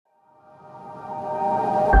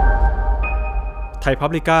ไทยพั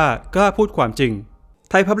บลิก้ากล้าพูดความจริง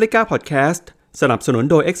ไทยพับลิก้าพอดแคสต์สนับสนุน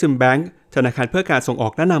โดย Exim Bank ธนาคารเพื่อการส่งออ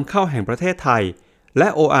กและนำเข้าแห่งประเทศไทยและ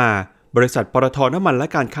OR บริษัทปตท.น้ำมันและ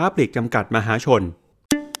การค้าปลีกจำกัดมหาชน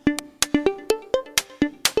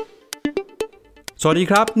สวัสดี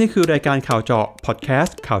ครับนี่คือรายการข่าวเจาะพอดแคส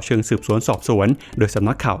ต์ข่าวเชิงสืบสวนสอบสวนโดยสำ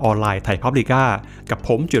นักข่าวออนไลน์ไทยพับลิก้ากับผ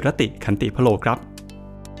มจิรติขันติพโลครับ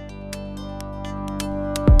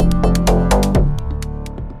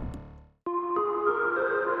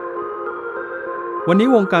วันนี้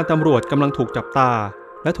วงการตำรวจกำลังถูกจับตา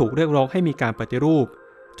และถูกเรียกร้องให้มีการปฏิรูป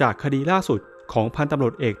จากคดีล่าสุดของพันตำรว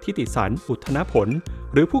จเอกทิติสันอุทธนผล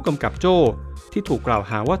หรือผู้กำกับโจ้ที่ถูกกล่าว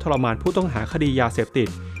หาว่าทรมานผู้ต้องหาคดียาเสพติด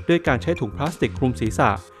ด้วยการใช้ถุงพลาสติกคลุมศีรษะ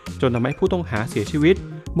จนทำให้ผู้ต้องหาเสียชีวิต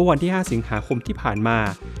เมื่อวันที่ 5 สิงหาคมที่ผ่านมา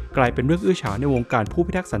กลายเป็นเรื่องอื้อฉาวในวงการผู้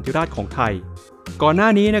พิทักษ์สันติราษฎร์ของไทยก่อนหน้า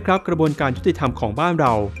นี้นะครับกระบวนการยุติธรรมของบ้านเร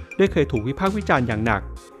าได้เคยถูกวิพากษ์วิจารณ์อย่างหนัก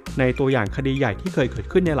ในตัวอย่างคดีใหญ่ที่เคยเกิด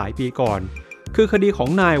ขึ้นในหลายปีก่อนคือคดีของ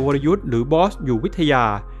นายวรยุทธ์หรือบอสอยู่วิทยา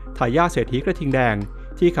ทายาทเศรษฐีกระทิงแดง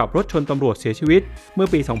ที่ขับรถชนตำรวจเสียชีวิตเมื่อ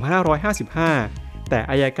ปี 2555 แต่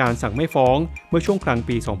อัยการสั่งไม่ฟ้องเมื่อช่วงกลาง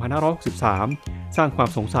ปี 2563 สร้างความ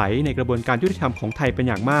สงสัยในกระบวนการยุติธรรมของไทยเป็น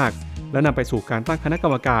อย่างมากและนำไปสู่การตั้งคณะกร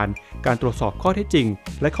รมการตรวจสอบข้อเท็จจริง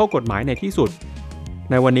และข้อกฎหมายในที่สุด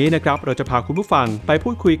ในวันนี้นะครับเราจะพาคุณผู้ฟังไปพู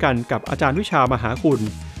ดคุยกันกับอาจารย์วิชามหาคุณ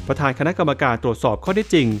ประธานคณะกรรมการตรวจสอบข้อเท็จ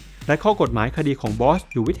จริงและข้อกฎหมายคดีของบอส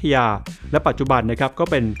อยู่วิทยาและปัจจุบันนะครับก็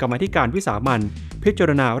เป็นกรรมาธิการวิสามัญพิจาร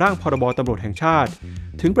ณาร่างพรบตำรวจแห่งชาติ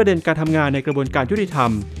ถึงประเด็นการทำงานในกระบวนการยุติธรร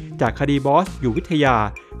มจากคดีบอสอยู่วิทยา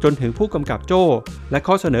จนถึงผู้กำกับโจ้และ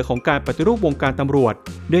ข้อเสนอของการปฏิรูปวงการตำรวจ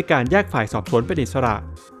ด้วยการแยกฝ่ายสอบสวนเป็นอิสระ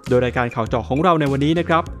โดยรายการข่าวเจาะของเราในวันนี้นะ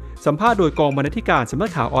ครับสัมภาษณ์โดยกองบรรณาธิการสำนั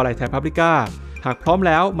กข่าวออนไลน์ไทยพับลิก้าหากพร้อมแ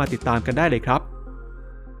ล้วมาติดตามกันได้เลยครับ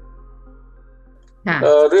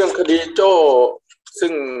เรื่องคดีโจ้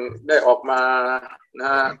ซึ่งได้ออกมาน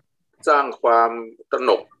ะสร้างความตระห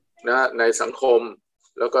นกนะในสังคม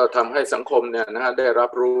แล้วก็ทำให้สังคมเนี่ยนะได้รั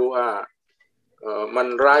บรู้ว่ามัน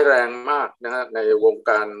ร้ายแรงมากนะในวง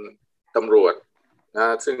การตำรวจน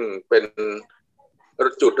ะซึ่งเป็น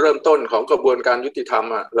จุดเริ่มต้นของกระบวนการยุติธรรม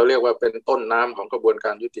เราเรียกว่าเป็นต้นน้ำของกระบวนก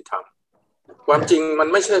ารยุติธรรมความจริงมัน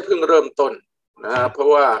ไม่ใช่เพิ่งเริ่มต้นนะเพราะ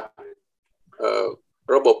ว่า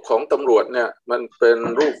ระบบของตำรวจเนี่ยมันเป็น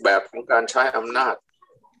รูปแบบของการใช้อำนาจ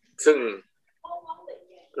ซึ่ง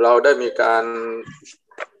เราได้มีการ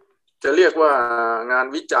จะเรียกว่างาน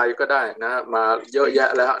วิจัยก็ได้นะมาเยอะแยะ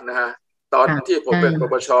แล้วนะฮะตอนที่ผมเป็นป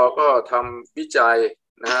ปช.ก็ทำวิจัย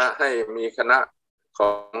นะให้มีคณะข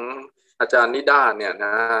องอาจารย์นิด้าเนี่ยน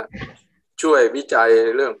ะช่วยวิจัย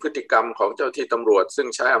เรื่องพฤติกรรมของเจ้าที่ตำรวจซึ่ง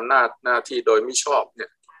ใช้อำนาจหน้าที่โดยมิชอบเนี่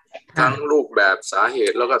ยทั้งรูปแบบสาเห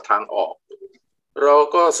ตุแล้วก็ทางออกเรา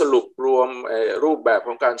ก็สรุปรวมรูปแบบข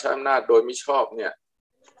องการใช้อำนาจโดยมิชอบเนี่ย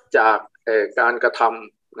จากการกระท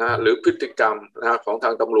ำนะหรือพฤติกรรมนะของท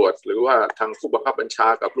างตำรวจหรือว่าทางผู้บังคับบัญชา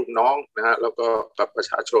กับลูกน้องนะฮะแล้วก็กับประ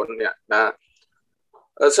ชาชนเนี่ยนะ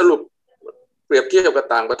สรุปเปรียบเทียบกับ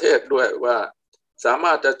ต่างประเทศด้วยว่าสาม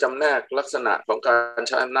ารถจะจำแนกลักษณะของการใ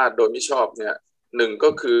ช้อำนาจโดยมิชอบเนี่ยหนึ่งก็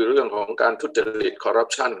คือเรื่องของการทุจริตคอร์รัป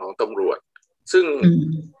ชันของตำรวจซึ่ง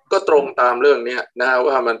ก็ตรงตามเรื่องนี้นะ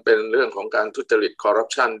ว่ามันเป็นเรื่องของการทุจริตคอร์รัป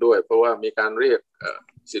ชันด้วยเพราะว่ามีการเรียก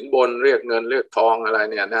สินบนเรียกเงินเรียกทองอะไร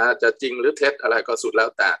เนี่ยนะจะจริงหรือเท็จอะไรก็สุดแล้ว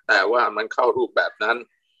แต่ว่ามันเข้ารูปแบบนั้น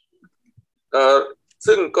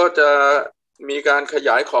ซึ่งก็จะมีการขย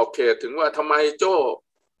ายขอบเขตถึงว่าทำไมโจ้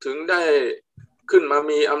ถึงได้ขึ้นมา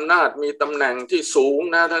มีอำนาจมีตำแหน่งที่สูง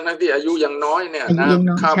นะทั้งที่อายุยังน้อยเนี่ยนะ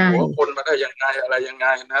ข้ามหัวคนมาได้ยังไงอะไรยังไง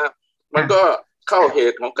นะมันก็เข้าเห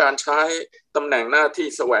ตุของการใช้ตำแหน่งหน้าที่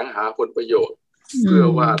แสวงหาผลประโยชน์เพื่อ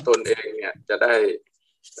ว่าตนเองเนี่ยจะได้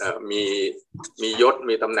มียศ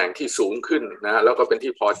มีตำแหน่งที่สูงขึ้นนะแล้วก็เป็น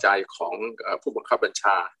ที่พอใจของผู้บังคับบัญช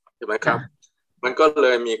าใช่ไหมครับมันก็เล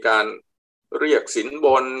ยมีการเรียกสินบ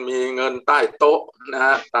นมีเงินใต้โต๊ะนะฮ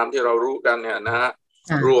ะตามที่เรารู้กันเนี่ยนะฮะ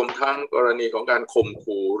รวมทั้งกรณีของการข่ม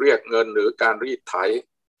ขู่เรียกเงินหรือการรีดไถ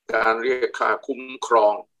การเรียกค่าคุ้มครอ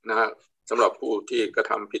งนะฮะสำหรับผู้ที่กระ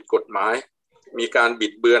ทำผิดกฎหมายมีการบิ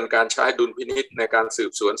ดเบือนการใช้ดุลพินิจในการสื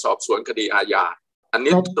บสวนสอบสวนคดีอาญาอัน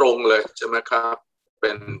นี้ตรงเลยใช่ไหมครับเ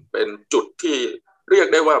ป็นจุดที่เรียก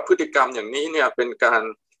ได้ว่าพฤติกรรมอย่างนี้เนี่ยเ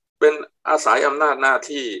ป็นอาศัยอำนาจหน้า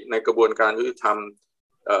ที่ในกระบวนการยุติธรรม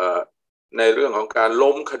ในเรื่องของการ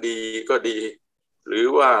ล้มคดีก็ดีหรือ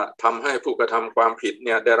ว่าทำให้ผู้กระทำความผิดเ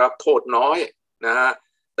นี่ยได้รับโทษน้อยนะฮะ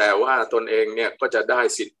แต่ว่าตนเองเนี่ยก็จะได้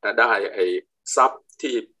สิทธิ์ได้ทรัพย์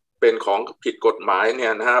ที่เป็นของผิดกฎหมายเนี่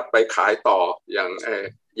ยนะฮะไปขายต่ออย่าง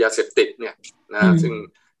ยาเสพติดเนี่ยนะซึ่ง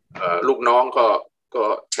ลูกน้องก็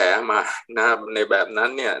แฉมานะในแบบนั้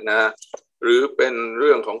นเนี่ยนะหรือเป็นเ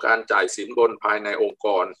รื่องของการจ่ายสินบนภายในองค์ก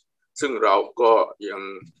ร ซึ่งเราก็ยัง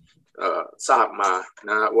ทราบมา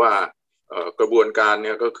นะว่ากระบวนการเ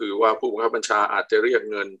นี่ยก็คือว่าผู้บังคับบัญชาอาจจะเรียก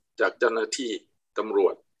เงินจากเจ้าหน้าที่ตำรว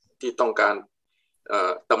จที่ต้องการ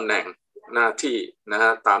ตำแหน่งหน้าที่นะฮ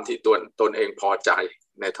ะตามที่ตนเองพอใจ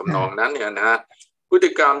ในทำนองนั้นเนี่ยนะฮะพฤ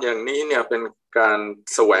ติกรรมอย่างนี้เนี่ยเป็นการ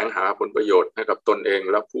แสวงหาผลประโยชน์ให้กับตนเอง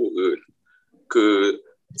และผู้อื่นคือ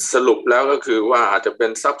สรุปแล้วก็คือว่าอาจจะเป็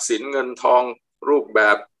นทรัพย์สินเงินทองรูปแบ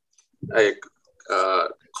บ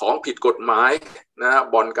ของผิดกฎหมายนะ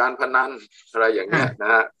บ่อนการพนันอะไรอย่างเงี้ยน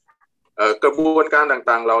ะฮะกระบวนการ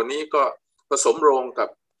ต่างๆเหล่านี้ก็ผสมโรงกับ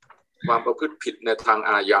ความประพฤติผิดในทาง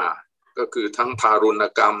อาญาก็คือทั้งทารุณ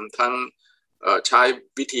กรรมทั้งใช้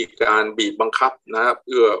วิธีการบีบบังคับนะเ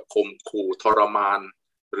พื่อข่มขู่ทรมาน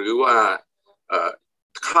หรือว่า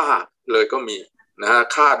ฆ่าเลยก็มีนะ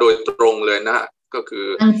ฆ่าโดยตรงเลยนะก็คือ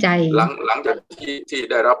ตั้งใจหลังจากที่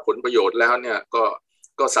ได้รับผลประโยชน์แล้วเนี่ย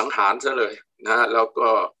ก็สังหารซะเลยนะแล้วก็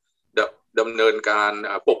ดำเนินการ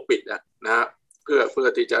ปกปิดนะเพื่อ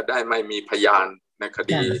ที่จะได้ไม่มีพยานในค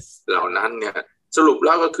ดีเหล่านั้นเนี่ยสรุปแ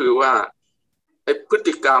ล้วก็คือว่าไอ้พฤ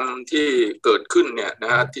ติกรรมที่เกิดขึ้นเนี่ยน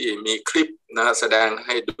ะที่มีคลิปนะแสดงใ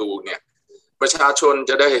ห้ดูเนี่ยประชาชน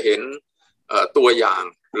จะได้เห็นตัวอย่าง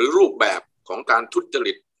หรือรูปแบบของการทุจ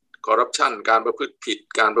ริตคอร์รัปชันการประพฤติผิด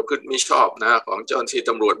การประพฤติมิชอบนะของเจ้าหน้าที่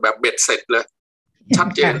ตำรวจแบบเบ็ดเสร็จเลยชัด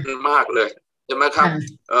เจนมากเลยใช่ไหมครับ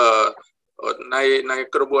ใน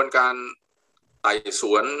กระบวนการไต่ส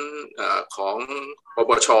วนของป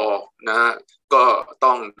ปชนะฮะก็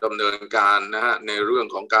ต้องดำเนินการนะฮะในเรื่อง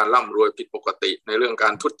ของการร่ำรวยผิดปกติในเรื่องกา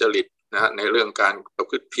รทุจริตนะฮะในเรื่องการประ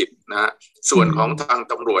พฤติผิดนะฮะส่วนของทาง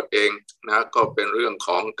ตำรวจเองนะก็เป็นเรื่องข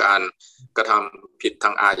องการกระทำผิดท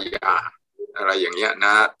างอาญาอะไรอย่างเงี้ยน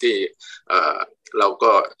ะที่เรา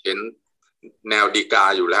ก็เห็นแนวฎีกา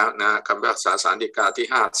อยู่แล้วนะคำพิพากษาศาลฎีกาที่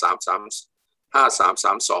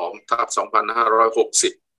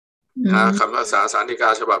5332/2560นะคำพิพากษาศาลฎีกา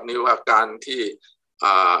ฉบับนี้ว่าการที่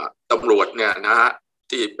ตำรวจเนี่ยนะ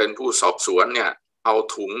ที่เป็นผู้สอบสวนเนี่ยเอา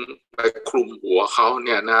ถุงไปคลุมหัวเขาเ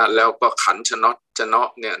นี่ยนะแล้วก็ขันชะเนาะ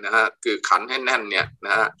เนี่ยนะฮะคือขันให้แน่นเนี่ยน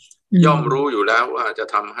ะฮะย่อมรู้อยู่แล้วว่าจะ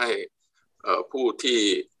ทำให้ผู้ที่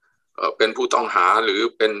เป็นผู้ต้องหาหรือ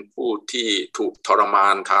เป็นผู้ที่ถูกทรมา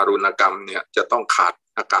นทารุณกรรมเนี่ยจะต้องขาด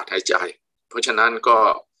อากาศหายใจเพราะฉะนั้นก็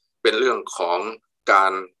เป็นเรื่องของกา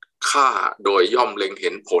รฆ่าโดยย่อมเล็งเห็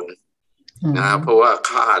นผลนะเพราะว่า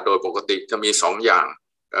ฆ่าโดยปกติจะมี2 อย่าง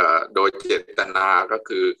โดยเจตนาก็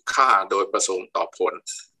คือฆ่าโดยประสงค์ต่อผล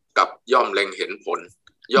กับย่อมเล็งเห็นผล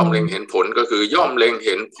ย่อมเล็งเห็นผลก็คือย่อมเล็งเ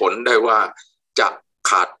ห็นผลได้ว่าจะ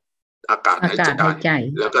ขาดอากาศหายใจ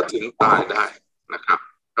แล้วก็ถึงตายได้นะครับ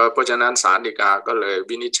เพราะฉะนั้นศาลฎีกาก็เลย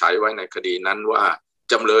วินิจฉัยไว้ในคดีนั้นว่า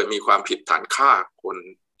จำเลยมีความผิดฐานฆ่าคน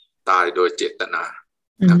ตายโดยเจตนา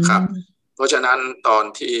นะครับเพราะฉะนั้นตอน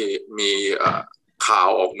ที่มีข่าว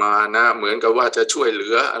ออกมานะเหมือนกับว่าจะช่วยเหลื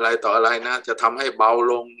ออะไรต่ออะไรนะจะทำให้เบา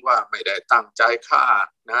ลงว่าไม่ได้ตั้งใจฆ่า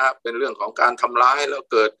นะเป็นเรื่องของการทำร้ายแล้ว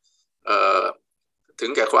เกิดถึ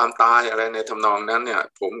งแก่ความตายอะไรในทำนองนั้นเนี่ย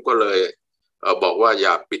ผมก็เลยบอกว่าอ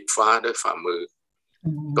ย่าปิดฟ้าด้วยฝ่ามือ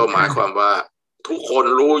ก็หมายความว่าทุกคน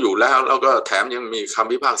รู้อยู่แล้วแล้วก็แถมยังมีค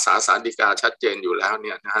ำพิพากษาศาลฎีกาชัดเจนอยู่แล้วเ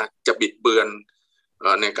นี่ยนะจะบิดเบือน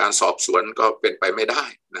ในการสอบสวนก็เป็นไปไม่ได้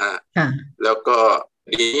นะแล้วก็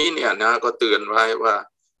นี้เนี่ยนะก็เตือนไว้ว่า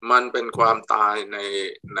มันเป็นความตาย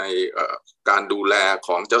ในการดูแลข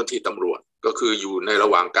องเจ้าหน้าที่ตำรวจก็คืออยู่ในระ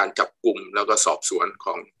หว่างการจับกุมแล้วก็สอบสวนข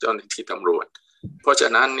องเจ้าหน้าที่ตำรวจเพราะฉะ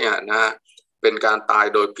นั้นเนี่ยนะเป็นการตาย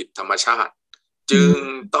โดยผิดธรรมชาติจึง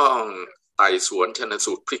ต้องไต่สวนชัน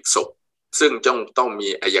สูตรพลิกศพซึ่งต้องมี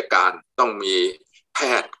อัยการต้องมีแพ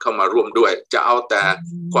ทย์เข้ามาร่วมด้วยจะเอาแต่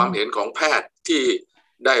ความเห็นของแพทย์ที่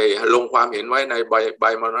ได้ลงความเห็นไว้ในใบ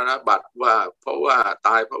มรณบัตรว่าเพราะว่าต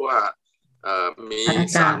ายเพราะว่ามี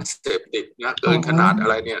สารเสพติดนะเกินขนาดอะ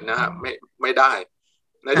ไรเนี่ยนะไม่ได้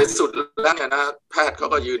ในที่สุดแล้วเนี่ยนะแพทย์เขา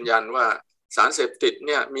ก็ยืนยันว่าสารเสพติดเ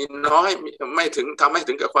นี่ยมีน้อยไม่ถึงทำให้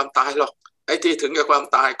ถึงกับความตายหรอกไอ้ที่ถึงกับความ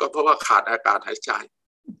ตายก็เพราะว่าขาดอากาศหายใจ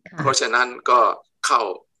เพราะฉะนั้นก็เข้า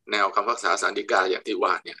แนวคำพิพากษาศาลฎีกาอย่างที่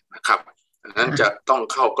ว่าเนี่ยนะครับดังนั้นจะต้อง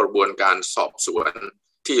เข้ากระบวนการสอบสวน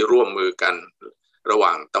ที่ร่วมมือกันระห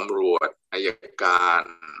ว่างตำรวจอัยการ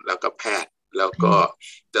แล้วก็แพทย์แล้วก็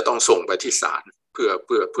จะต้องส่งไปที่ศาลเ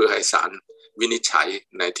พื่อให้ศาลวินิจฉัย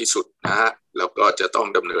ในที่สุดนะฮะแล้วก็จะต้อง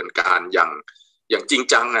ดำเนินการอย่างจริง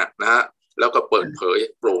จังนะฮะแล้วก็เปิดเผย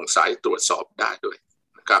โปร่งใสตรวจสอบได้ด้วย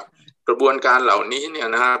นะครับกระบวนการเหล่านี้เนี่ย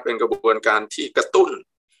นะฮะเป็นกระบวนการที่กระตุ้น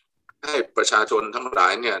ให้ประชาชนทั้งหลา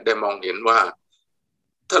ยเนี่ยได้มองเห็นว่า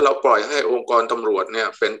ถ้าเราปล่อยให้องค์กรตำรวจเนี่ย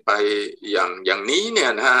เป็นไปอย่างนี้เนี่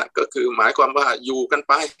ยนะฮะก็คือหมายความว่าอยู่กัน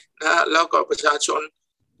ไปนะฮะแล้วก็ประชาชน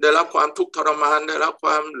ได้รับความทุกข์ทรมานได้รับคว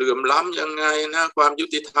ามเหลื่อมล้ำยังไงนะความยุ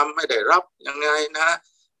ติธรรมไม่ได้รับยังไงนะ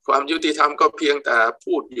ความยุติธรรมก็เพียงแต่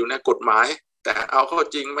พูดอยู่ในกฎหมายแต่เอาเข้า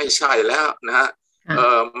จริงไม่ใช่แล้วนะ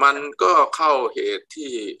มันก็เข้าเหตุ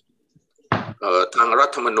ที่ทางรัฐ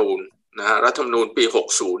ธรรมนูญนะรัฐธรรมนูญปี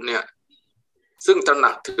60เนี่ยซึ่งตระห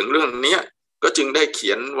นักถึงเรื่องนี้ก็จึงได้เ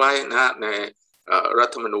ขียนไว้นะในรัฐ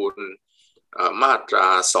ธรรมนูญมาตรา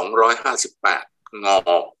258 ง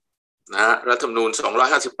นะรัฐธรรมนูญ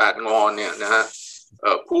258 งเนี่ยนะฮะ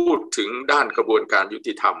พูดถึงด้านกระบวนการยุ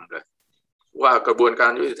ติธรรมเลยว่ากระบวนกา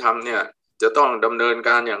รยุติธรรมเนี่ยจะต้องดำเนินก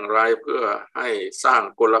ารอย่างไรเพื่อให้สร้าง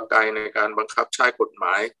กลไกในการบังคับใช้กฎหม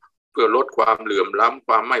ายเพื่อลดความเหลื่อมล้ำค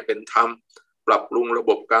วามไม่เป็นธรรมปรับปรุงระ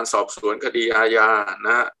บบการสอบสวนคดีอาญาน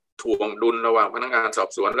ะถ่วงดุลระหว่างพนักงานสอบ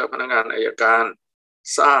สวนและพนักงานอัยการ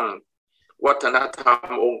สร้างวัฒนธรร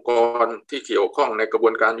มองค์กรที่เกี่ยวข้องในกระบว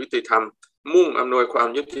นการยุติธรรมมุ่งอำนวยความ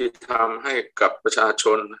ยุติธรรมให้กับประชาช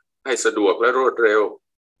นให้สะดวกและรวดเร็ว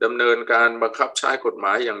ดำเนินการบังคับใช้กฎหม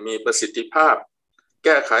ายอย่างมีประสิทธิภาพแ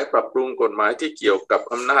ก้ไขปรับปรุงกฎหมายที่เกี่ยวกับ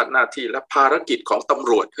อำนาจหน้าที่และภารกิจของตำ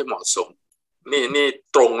รวจให้เหมาะสมนี่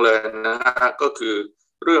ตรงเลยนะฮะก็คือ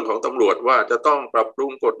เรื่องของตำรวจว่าจะต้องปรับปรุ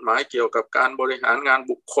งกฎหมายเกี่ยวกับการบริหารงาน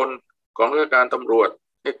บุคคลของราชการตำรวจ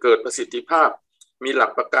ให้เกิดประสิทธิภาพมีหลั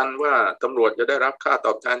กประกันว่าตำรวจจะได้รับค่าต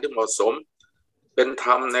อบแทนที่เหมาะสมเป็นธร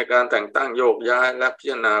รมในการแต่งตั้งโยกย้ายและพิ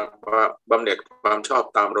จารณาบำเหน็จความชอบ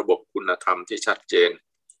ตามระบบคุณธรรมที่ชัดเจน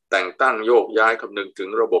แต่งตั้งโยกย้ายคำนึงถึง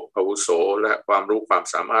ระบบอาวุโสและความรู้ความ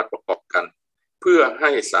สามารถประกอบกันเพื่อใ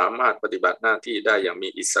ห้สามารถปฏิบัติหน้าที่ได้อย่างมี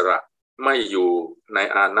อิสระไม่อยู่ใน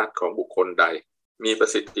อานัตของบุคคลใดมีประ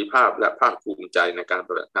สิทธิภาพและภาคภูมิใจในการป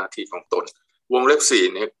ฏิบัติหน้าที่ของตนวงเล็บ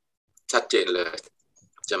4นี้ชัดเจนเลย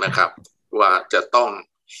ใช่ไหมครับว่าจะต้อง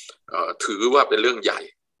ถือว่าเป็นเรื่องใหญ่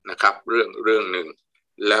นะครับเรื่องหนึ่ง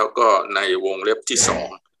แล้วก็ในวงเล็บที่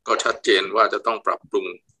2ก็ชัดเจนว่าจะต้องปรับปรุง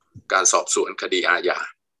การสอบสวนคดีอาญา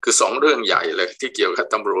คือ2เรื่องใหญ่เลยที่เกี่ยวกับ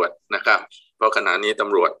ตำรวจนะครับเพราะขณะนี้ต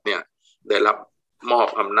ำรวจเนี่ยได้รับมอบ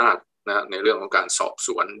อำนาจนะในเรื่องของการสอบส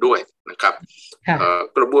วนด้วยนะครับ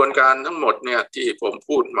กระบวนการทั้งหมดเนี่ยที่ผม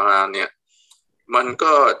พูดมาเนี่ยมัน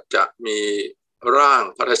ก็จะมีร่าง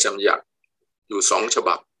พระราชบัญญัติอยู่2 ฉ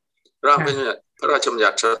บับร่างพระราชบัญญั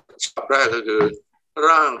ติฉบับแรกก็คือ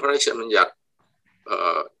ร่างพระราชบัญญัติ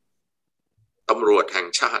ตำรวจแห่ง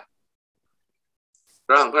ชาติ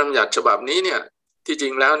ร่างพระราชบัญญัติฉบับนี้เนี่ยที่จริ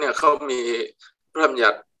งแล้วเนี่ยเขามีพระราชบัญ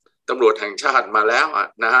ญัติตำรวจแห่งชาติมาแล้ว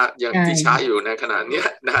นะฮะยังที่ใช้อยู่ในขณะนี้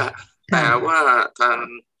นะแต่ว่าทาง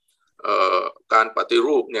การปฏิ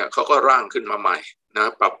รูปเนี่ยเขาก็ร่างขึ้นมาใหม่น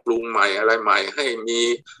ะปรับปรุงใหม่อะไรใหม่ให้มี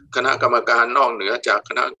คณะกรรมการนอกเหนือจาก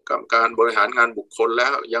คณะกรรมการบริหารงานบุคคลแล้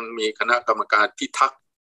วยังมีคณะกรรมการพิทักษ์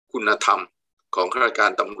คุณธรรมของข้าราชกา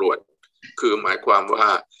รตำรวจคือหมายความว่า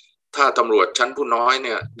ถ้าตำรวจชั้นผู้น้อยเ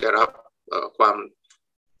นี่ยได้รับความ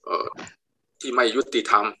ที่ไม่ยุติ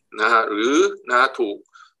ธรรมนะฮะหรือนะถู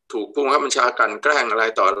กผู้บังคับบัญชาการแกล้งอะไร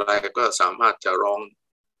ต่ออะไรก็สามารถจะร้อ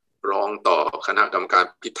งต่อคณะกรรมการ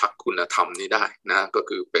พิทักษ์คุณธรรมนี้ได้นะก็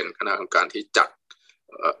คือเป็นคณะกรรมการที่จัด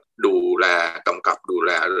ดูแลกำกับดูแ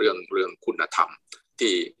ลเรื่องคุณธรรม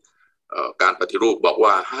ที่การปฏิรูปบอก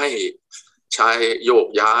ว่าให้ใช้โยก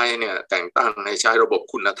ย้ายเนี่ยแต่งตั้งให้ใช้ระบบ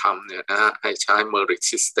คุณธรรมเนี่ยนะฮะให้ใช้ merit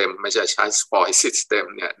system ไม่ใช่ใช้ spoil system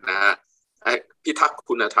เนี่ยนะฮะพิทักษ์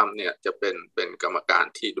คุณธรรมเนี่ยจะเป็นกรรมการ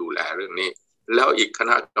ที่ดูแลเรื่องนี้แล้วอีกค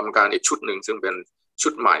ณะกรรมการอีกชุดหนึ่งซึ่งเป็นชุ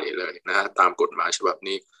ดใหม่เลยนะฮะตามกฎหมายฉบับ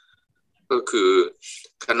นี้ก็คือ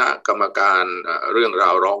คณะกรรมการเรื่องรา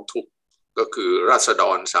วร้องทุกข์ก็คือราษฎ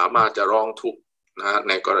รสามารถจะร้องทุกข์นะใ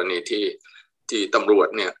นกรณีที่ตำรวจ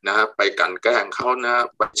เนี่ยนะไปกลั่นแกล้งเขานะ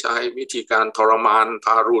ไปใช้วิธีการทรมานท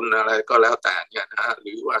ารุณอะไรก็แล้วแต่เนี่ยนะห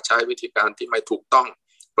รือว่าใช้วิธีการที่ไม่ถูกต้อง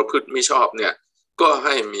ประพฤติมิชอบเนี่ยก็ใ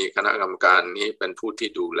ห้มีคณะกรรมการนี้เป็นผู้ที่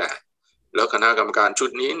ดูแลแล้วคณะกรรมการชุด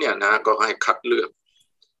นี้เนี่ยนะก็ให้คัดเลือก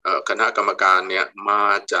คณะกรรมการเนี่ยมา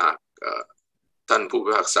จากท่านผู้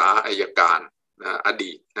พิพากษาอัยการนะอ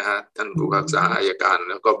ดีตนะฮะท่านผู้พิพากษาอัยการ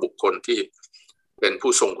แล้วก็บุคคลที่เป็น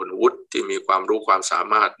ผู้ทรงคุณวุฒิที่มีความรู้ความสา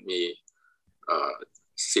มารถมี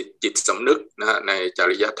สิทธิจิตสำนึกนะในจ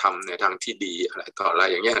ริยธรรมในทางที่ดีอะไรต่ออะไร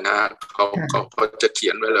อย่างเงี้ยนะเขาจะเขี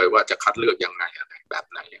ยนไว้เลยว่าจะคัดเลือกยังไงอะไรแบบ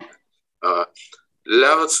ไหนแ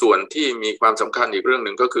ล้วส่วนที่มีความสำคัญอีกเรื่องห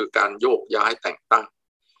นึ่งก็คือการโยกย้ายแต่งตั้ง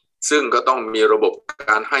ซึ่งก็ต้องมีระบบ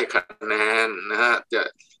การให้คะแนนนะฮะจะ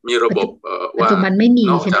มีระบบว่าปัจจุบันไม่มี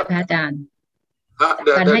ใช่ไหมคะอาจารย์เ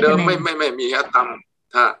ดิมไม่มีครับท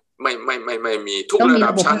ำไม่มีทุกระดั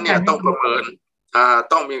บชั้นเนี่ยต้องประเมิน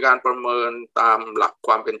ต้องมีการประเมินตามหลักค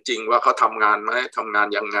วามเป็นจริงว่าเขาทำงานไหมทำงาน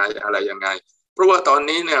ยังไงอะไรยังไงเพราะว่าตอน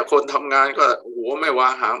นี้เนี่ยคนทำงานก็หัวไม่วา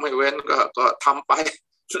งหางไม่เว้นก็ทำไป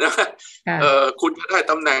นะ ค่ะ คุณจะได้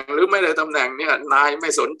ตำแหน่งหรือไม่ได้ตำแหน่งเนี่ยนายไม่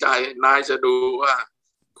สนใจนายจะดูว่า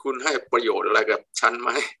คุณให้ประโยชน์อะไรกับฉันไหม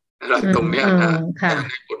อะไรตรงเนี้ยนะ ค่ะ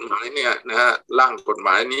ในกฎหมายเนี่ยนะร่างกฎหม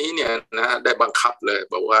ายนี้เนี่ยนะได้บังคับเลย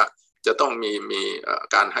บอกว่าจะต้องมี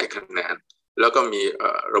การให้คะแนนแล้วก็มี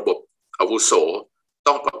ระบบอาวุโส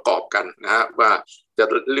ต้องประกอบกันนะว่าจะ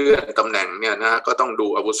เลื่อนตำแหน่งเนี่ยนะก็ต้องดู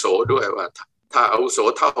อาวุโสด้วยว่าถ้าอาวุโส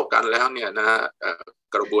เท่ากันแล้วเนี่ยนะ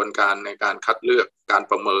กระบวนการในการคัดเลือกการ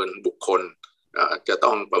ประเมินบุคคลจะ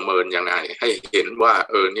ต้องประเมินยังไงให้เห็นว่า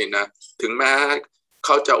นี่นะถึงแม้เข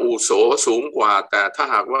าจะอาวุโสสูงกว่าแต่ถ้า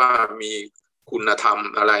หากว่ามีคุณธรรม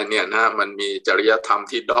อะไรเนี่ยนะมันมีจริยธรรม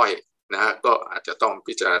ที่ด้อยนะก็อาจจะต้อง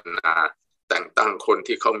พิจารณาแต่งตั้งคน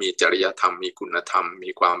ที่เขามีจริยธรรมมีคุณธรรมมี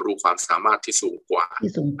ความรู้ความสามารถที่สูงกว่า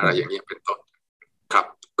อะไรอย่างนี้เป็นต้นครับ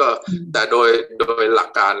ก็แต่โดยหลัก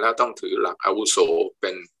การแล้วต้องถือหลักอาวุโสเ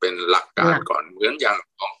ป็นหลักการก่อนเหมือนอย่าง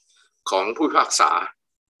ของผู้พิพากษา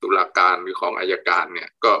ตุลาการหรือของอัยการเนี่ย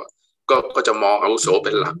ก็จะมองอาวุโสเ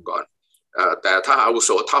ป็นหลักก่อนแต่ถ้าอาวุโส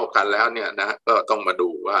เท่ากันแล้วเนี่ยนะก็ต้องมาดู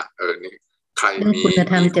ว่านี่ใครมี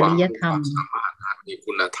ความสามารถมี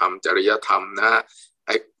คุณธรรมจริยธรรมนะ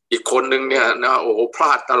อีกคนนึงเนี่ยนะโอ้โหพล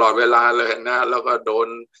าดตลอดเวลาเลยนะแล้วก็โดน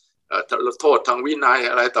โทษทางวินัย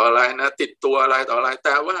อะไรต่ออะไรนะติดตัวอะไรต่ออะไรแ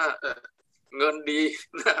ต่ว่าเงินดี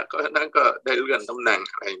นะก็นั่นก็ได้เลื่อนตำแหน่ง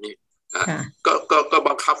อะไรอย่างนี้นะก็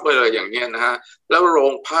บังคับไว้เลยอย่างนี้นะฮะแล้วโร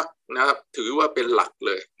งพักนะถือว่าเป็นหลักเ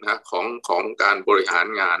ลยนะของการบริหาร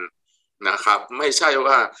งานนะครับไม่ใช่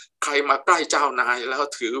ว่าใครมาใกล้เจ้านายแล้ว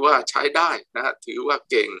ถือว่าใช้ได้นะถือว่า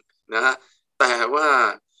เก่งนะแต่ว่า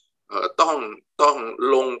ต้อง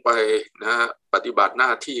ลงไปนะปฏิบัติหน้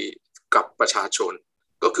าที่กับประชาชน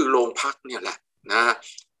ก็คือโรงพักเนี่ยแหละนะ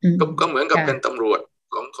ก็เหมือนกับเป็นตำรวจ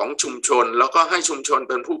ของชุมชนแล้วก็ให้ชุมชน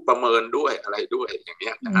เป็นผู้ประเมินด้วยอะไรด้วยอย่างเ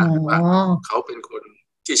งี้ยนะว่าเขาเป็นคน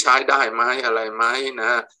ที่ใช้ได้ไหมอะไรไหมน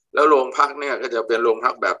ะแล้วโรงพักเนี่ยก็จะเป็นโรงพั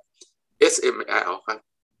กแบบ SML ครับ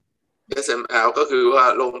SML ก็คือว่า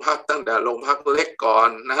โรงพักตั้งแต่โรงพักเล็กก่อน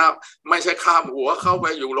นะครับไม่ใช่ข้ามหัวเข้าไป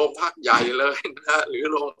อยู่โรงพักใหญ่เลยนะหรือ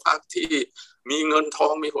โรงพักที่มีเงินทอ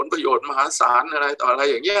งมีผลประโยชน์มหาศาลอะไรต่ออะไร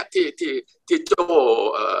อย่างเงี้ยที่โจ้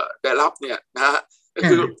ได้รับเนี่ยนะก็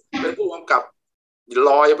คือเป็นผู้กำกับล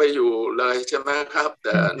อยไปอยู่เลยใช่ไหมครับแ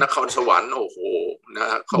ต่นครสวรรค์โอ้โหนะ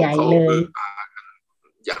เขา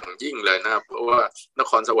อย่างยิ่งเลยนะเพราะว่าน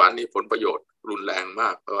ครสวรรค์นี่ผลประโยชน์รุนแรงมา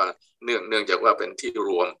กเพราะว่าเนื่องจากว่าเป็นที่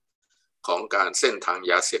รวมของการเส้นทาง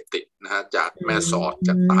ยาเสพติดนะฮะจากแม่สอดจ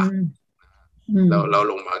ากตากแล้วเรา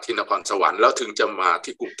ลงมาที่นครสวรรค์แล้วถึงจะมา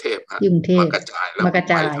ที่กรุงเทพฮะมากระจายแล้วไป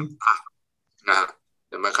ทางตากนะ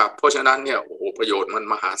เห็นไหมครับเพราะฉะนั้นเนี่ยโอ้โหประโยชน์มัน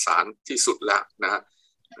มหาศาลที่สุดแล้วนะ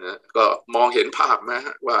ก็มองเห็นภาพไหม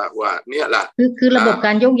ว่าเนี่ยแหละคือระบบก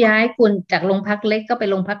ารยกย้ายคุณจากโรงพักเล็กก็ไป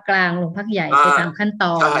โรงพักกลางโรงพักใหญ่ไปตามขั้นต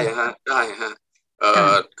อนได้ฮะ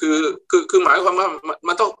คือหมายความว่า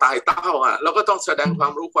มันต้องไต่เต้าแล้วก็ต้องแสดงควา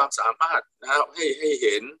มรู้ความสามารถนะครับให้เ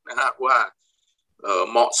ห็นนะฮะว่า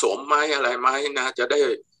เหมาะสมไหมอะไรไหมนะจะได้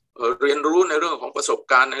เรียนรู้ในเรื่องของประสบ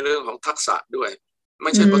การณ์ในเรื่องของทักษะด้วยไ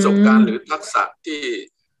ม่ใช่ประสบการณ์หรือทักษะที่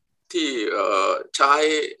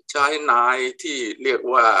ใช้นายที่เรียก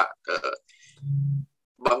ว่า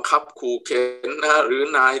บังคับขู่เข็นนะหรือ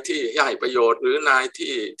นายที่ให้ประโยชน์หรือนาย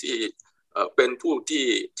ที่เป็นผู้ที่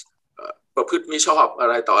ประพฤติมิชอบอะ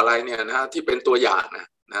ไรต่ออะไรเนี่ยนะที่เป็นตัวอย่าง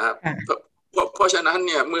นะครับเพราะฉะนั้นเ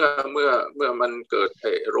นี่ยเมื่อมันเกิด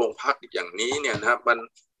โรงพักอย่างนี้เนี่ยนะ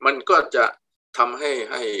มันก็จะทำใ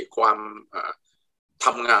ห้ความท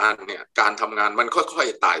ำงานเนี่ยการทำงานมันค่อย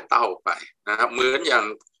ๆไต่เต้าไปนะครับเหมือนอย่าง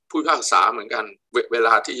ผู้พิพากษาเหมือนกันเวล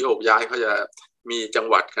าที่โยกย้ายเขาจะมีจัง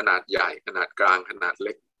หวัดขนาดใหญ่ขนาดกลางขนาดเ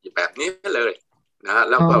ล็กแบบนี้เลยนะ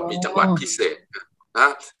แล้วก็มีจังหวัดพิเศษนะ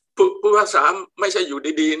ผู้พิพากษาไม่ใช่อยู่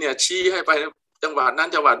ดีๆเนี่ยชี้ให้ไปจังหวัดนั้น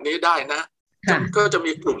จังหวัดนี้ได้นะก็จะ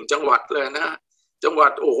มีกลุ่มจังหวัดเลยนะจังหวั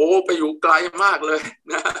ดโอ้โหไปอยู่ไกลมากเลย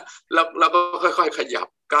นะแล้วก็ค่อยๆขยับ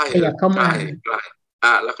ใกล้แ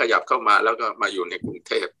ล้วขยับเข้ามาแล้วก็มาอยู่ในกรุงเ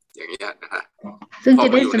ทพอย่างเงี้ยนะฮะซึ่งจะ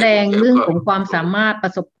ได้แสดงเรื่องของความสามารถปร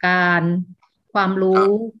ะสบการณ์ความรู้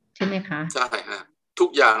ใช่ไหมคะใช่ฮะทุก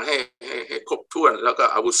อย่างให้ครบถ้วนแล้วก็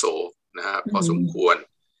อาวุโสนะฮะพอสมควร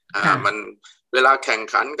มันเวลาแข่ง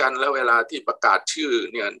ขันกันแล้วเวลาที่ประกาศชื่อ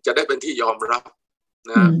เนี่ยจะได้เป็นที่ยอมรับ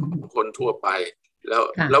นะของคนทั่วไป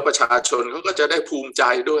แล้วประชาชนเขาก็จะได้ภูมิใจ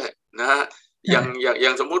ด้วยนะฮะอย่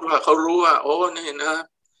างสมมุติว่าเขารู้ว่าโอ้นี่นะ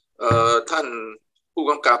ท่านผู้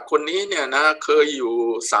กำกับคนนี้เนี่ยนะเคยอ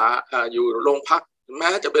ยู่โรงพักแม้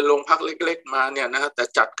จะเป็นโรงพักเล็กๆมาเนี่ยนะแต่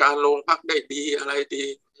จัดการโรงพักได้ดีอะไรดี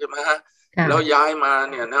ใช่ไหมฮะแล้วย้ายมา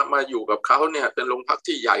เนี่ยนะมาอยู่กับเขาเนี่ยเป็นโรงพัก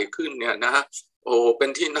ที่ใหญ่ขึ้นเนี่ยนะโอ้เป็น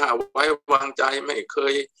ที่น่าไว้วางใจไม่เค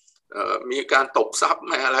ย มีการตบทรัพย์ไ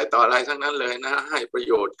ม่อะไรต่ออะไรทั้งนั้นเลยนะให้ประ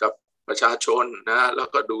โยชน์กับประชาชนนะแล้ว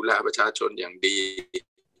ก็ดูแลประชาชนอย่างดี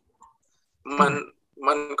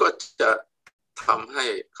มันก็จะทำให้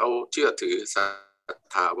เขาเชื่อถือศรัท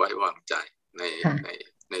ธาไว้วางใจใน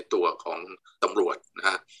ในตัวของตำรวจน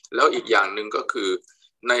ะแล้วอีกอย่างหนึ่งก็คือ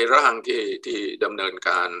ในร่างที่ดำเนินก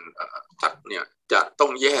ารจัดเนี่ยจะต้อ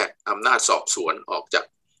งแยกอำนาจสอบสวนออกจาก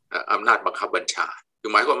อำนาจบังคับบัญชาคื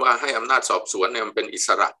อหมายความว่าให้อำนาจสอบสวนเนี่ยมันเป็นอิส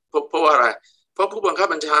ระเพราะว่าอะไรเพราะผู้บังคับ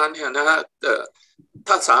บัญชาเนี่ยนะฮะ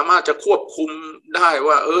ถ้าสามารถจะควบคุมได้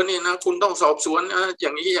ว่านี่นะคุณต้องสอบสวนนะอย่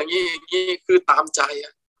างนี้อย่างนี้อย่างนี้คือตามใจ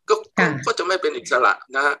ก็จะไม่เป็นอิสระ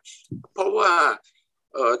นะเพราะว่า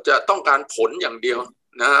จะต้องการผลอย่างเดียว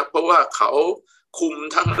นะเพราะว่าเขาคุม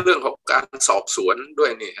ทั้งเรื่องของการสอบสวนด้ว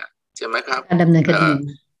ยนี่ฮะใช่ไหมครับการดำเนินคดี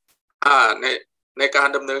ในการ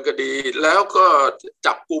ดำเนินคดีแล้วก็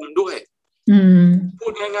จับกุมด้วยพู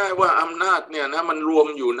ดง่ายๆว่าอำนาจเนี่ยนะมันรวม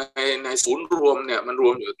อยู่ในศูนย์รวมเนี่ยมันร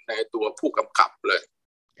วมอยู่ในตัวผู้กำกับเลย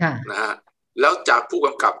นะฮะแล้วจากผู้ก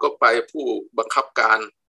ำกับก็ไปผู้บังคับการ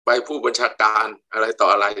ไปผู้บัญชาการอะไรต่อ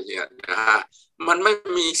อะไรเนี่ยนะฮะมันไม่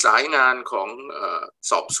มีสายงานของ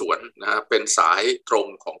สอบสวนนะเป็นสายตรง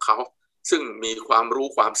ของเขาซึ่งมีความรู้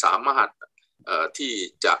ความสามารถที่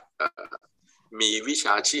จะมีวิช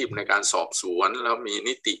าชีพในการสอบสวนแล้วมี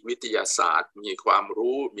นิติวิทยาศาสตร์มีความ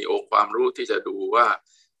รู้มีองค์ความรู้ที่จะดูว่า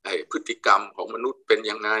พฤติกรรมของมนุษย์เป็น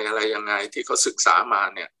ยังไงอะไรยังไงที่เขาศึกษามา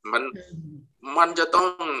เนี่ยมันจะต้อง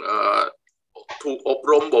ถูกอบ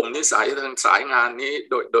รมบ่มนิสัยทางสายงานนี้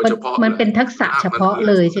โดยเฉพาะมันเป็นทักษะเฉพาะ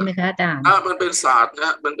เลยใช่ไหมคะอาจารย์มันเป็นศาสตร์น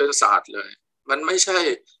ะมันเป็นศาสตร์เลยมันไม่ใ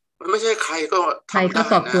ช่ใครก็ทำได้น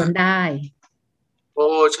ะสอบสวนได้โอ้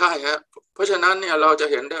ใช่ฮะเพราะฉะนั้นเนี่ยเราจะ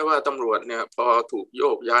เห็นได้ว่าตำรวจเนี่ยพอถูกโย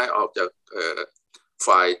กย้ายออกจาก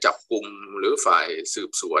ฝ่ายจับกุมหรือฝ่ายสื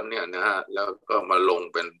บสวนเนี่ยนะฮะแล้วก็มาลง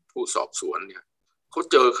เป็นผู้สอบสวนเนี่ยเขา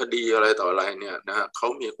เจอคดีอะไรต่ออะไรเนี่ยนะเขา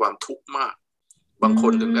มีความทุกข์มากบางค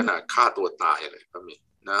นถึงขนาดฆ่าตัวตายเลยก็มี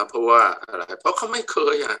นะเพราะว่าอะไรเพราะเขาไม่เค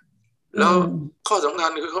ยแล้วข้อสำคัญ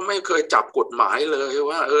คือเขาไม่เคยจับกฎหมายเลย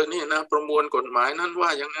ว่านี่นะประมวลกฎหมายนั้นว่า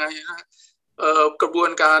ยังไงนะกระบว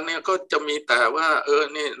นการเนี่ยก็จะมีแต่ว่า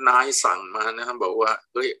นี่นายสั่งมานะบอกว่า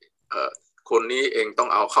เฮ้ยคนนี้เองต้อง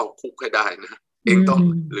เอาเข้าคุกให้ได้นะเองต้อง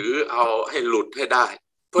หรือเอาให้หลุดให้ได้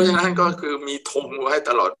เพราะฉะนั้นก็คือมีธงไว้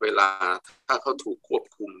ตลอดเวลาถ้าเขาถูกควบ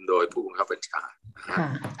คุมโดยผู้บังคับบัญชา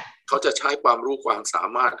เขาจะใช้ความรู้ความสา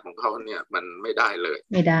มารถของเขาเนี่ยมันไม่ได้เลย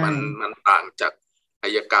มันต่างจากอั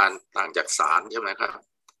ยการต่างจากศาลใช่ไหมครับ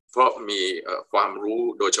เพราะมีความรู้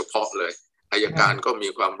โดยเฉพาะเลยอัยการก็มี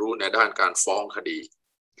ความรู้ในด้านการฟ้องคดี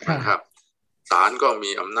นะครับศาลก็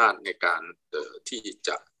มีอำนาจในการที่จ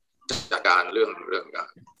ะจัดการเรื่อง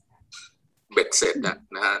เบ็ดเสร็จ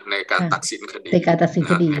นะฮะในการตัดสินคดีในการตัดสิ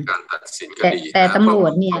นคดีแต่ตำรว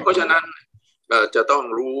จเนี่ยเพราะฉะนั้นจะต้อง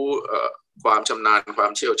รู้ความชำนาญควา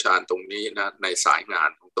มเชี่ยวชาญตรงนี้นะในสายงาน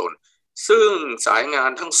ของตนซึ่งสายงาน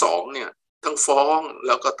ทั้งสองเนี่ยทั้งฟ้องแ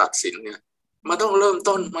ล้วก็ตัดสินเนี่ยมันต้องเริ่ม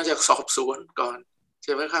ต้นมาจากสอบสวนก่อนใ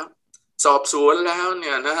ช่ไหมครับสอบสวนแล้วเ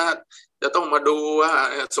นี่ยนะฮะจะต้องมาดูว่า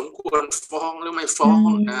สมควรฟ้องหรือไม่ฟ้อง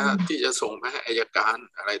นะที่จะส่งไปให้อัยการ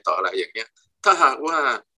อะไรต่ออะไรอย่างเงี้ยถ้าหากว่า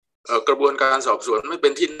กระบวนการสอบสวนไม่เป็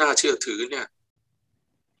นที่น่าเชื่อถือเนี่ย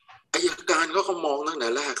อัยการเขามองตั้งแต่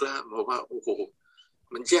แรกแล้วบอกว่าโอ้โห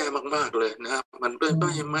มันแย่มากๆเลยนะมัน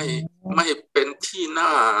ไม่เป็นที่น่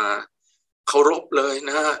าเคารพเลย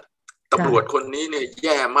นะฮะตำรวจคนนี้เนี่ยแ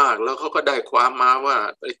ย่มากแล้วเขาก็ได้ความมาว่า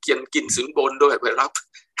ไปกินสินบนด้วยไปรับ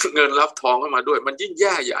เงินรับทองเข้ามาด้วยมันยิ่งแ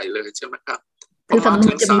ย่ใหญ่เลยใช่ไหมครับคือสำน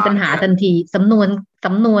วนจะมีปัญหาทันทีสำน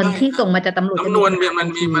วนที่ส่งมาจากตำรวจสำนวนมั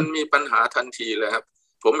นมีปัญหาทันทีเลยครับ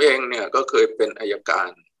ผมเองเนี่ยก็เคยเป็นอัยการ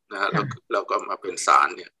นะฮะแล้วก็มาเป็นศาล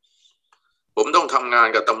เนี่ยผมต้องทำงาน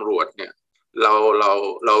กับตำรวจเนี่ยเร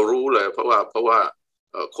ารู้เลยเพราะว่า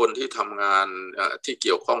คนที่ทำงานที่เ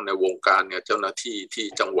กี่ยวข้องในวงการเนี่ยเจ้าหน้าที่ที่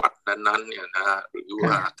จังหวัดนั้นๆเนี่ยนะฮะหรือ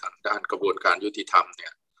ว่าทางด้านกระบวนการยุติธรรมเนี่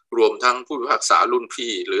ยรวมทั้งผู้พิพากษารุ่น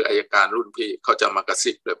พี่หรืออัยการรุ่นพี่เขาจะมากระ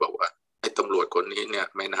ซิบเลยบอกว่าไอ้ตำรวจคนนี้เนี่ย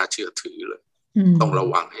ไม่น่าเชื่อถือเลยต้องระ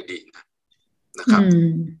วังให้ดีนะครับ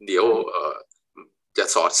เดี๋ยวจะ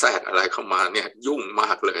สอดแทรกอะไรเข้ามาเนี่ยยุ่งม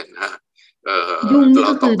ากเลยนะยุ่งนี่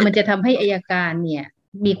ก็คือมันจะทำให้อัยการเนี่ย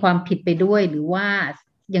มีความผิดไปด้วยหรือว่า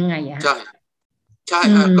ยังไงอะใช่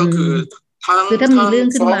ก็คือถ้ามีเรื่อง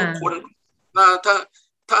ขึ้นมา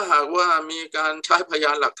ถ้าหากว่ามีการใช้พย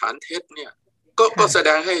านหลักฐานเท็จเนี่ยก็แสด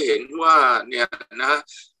งให้เห็นว่าเนี่ยนะ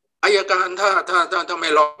อัยการถ้าไม่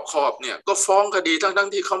รอบคอบเนี่ยก็ฟ้องคดีทั้ง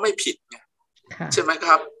ที่เขาไม่ผิดเนี่ยใช่ไหมค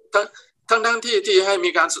รับทั้งที่ให้มี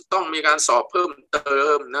การต้องมีการสอบเพิ่มเติ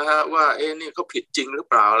มนะฮะว่านี่เขาผิดจริงหรือ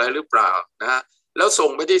เปล่าอะไรหรือเปล่านะฮะแล้วส่ง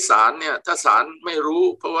ไปที่ศาลเนี่ยถ้าศาลไม่รู้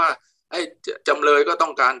เพราะว่า ไอ้จำเลยก็ต้อ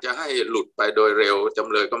งการจะให้หลุดไปโดยเร็วจ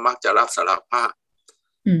ำเลยก็มักจะรับสารภาพ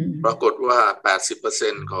ปรากฏว่า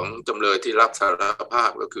 80% ของจำเลยที่รับสารภา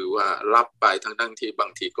พก็คือว่ารับไปทั้งที่บา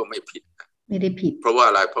งทีก็ไม่ผิดไม่ได้ผิดเพราะว่า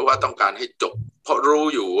อะไรเพราะว่าต้องการให้จบเพราะรู้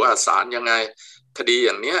อยู่ว่าศาลยังไงคดีอ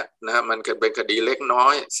ย่างเนี้ยนะมันเป็นคดีเล็กน้อ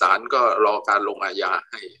ยศาลก็รอการลงอาญา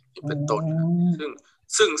ให้เป็นต้น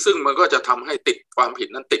ซึ่งมันก็จะทำให้ติดความผิด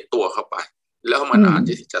นั้นติดตัวเข้าไปแล้วมันอาจ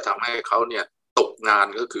จะทำให้เขาเนี่ยตกงาน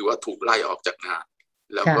ก็คือว่าถูกไล่ออกจากงาน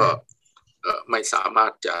แล้วก็ไม่สามาร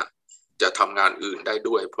ถจะทำงานอื่นได้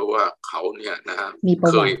ด้วยเพราะว่าเขาเนี่ยนะฮะ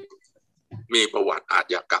เคยมีประวัติอาช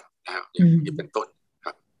ญากรรมแล้วอย่างนี้เป็นต้นค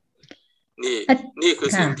รับนี่คื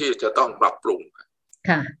อสิ่งที่จะต้องปรับปรุง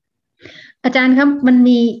ค่ะอาจารย์ครับมัน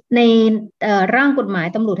มีในร่างกฎหมาย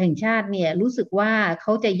ตำรวจแห่งชาติเนี่ยรู้สึกว่าเข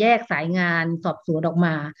าจะแยกสายงานสอบสวนออกม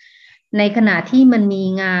าในขณะที่มันมี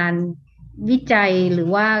งานวิจัยหรือ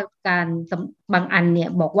ว่าการบางอันเนี่ย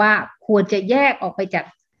บอกว่าควรจะแยกออกไปจาก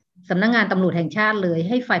สำนักงานตำรวจแห่งชาติเลย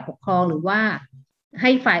ให้ฝ่ายปกครองหรือว่าใ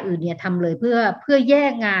ห้ฝ่ายอื่นเนี่ยทำเลยเพื่อแย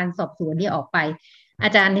กงานสอบสวนนี้ออกไปอา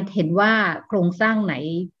จารย์เห็นว่าโครงสร้างไหน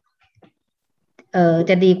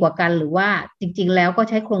จะดีกว่ากันหรือว่าจริงๆแล้วก็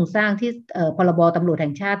ใช้โครงสร้างที่พรบตำรวจแห่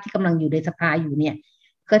งชาติที่กำลังอยู่ในสภาอยู่เนี่ย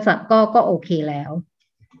ก็โอเคแล้ว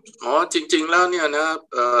จริงๆแล้วเนี่ยนะ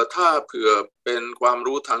ถ้าเผื่อเป็นความ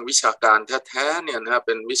รู้ทางวิชาการแท้ๆเนี่ยนะเ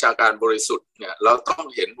ป็นวิชาการบริสุทธิ์เนี่ยเราต้อง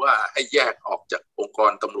เห็นว่าให้แยกออกจากองค์ก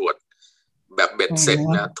รตำรวจแบบเบ็ดเสร็จ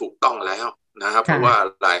นะถูกต้องแล้วนะครับเพราะว่าอะ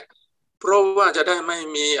ไรเพราะว่าจะได้ไม่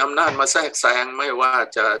มีอำนาจมาแทรกแซงไม่ว่า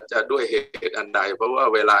จะด้วยเหตุอันใดเพราะว่า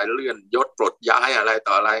เวลาเลื่อนยศปลดย้ายอะไร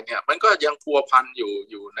ต่ออะไรเนี่ยมันก็ยังพัวพันอ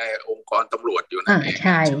ยู่ในองค์กรตำรวจอยู่นั่นเอง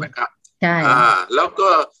ใช่ไหมครับใช่แล้วก็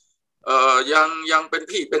ยังเป็น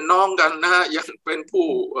พี่เป็นน้องกันนะยังเป็นผู้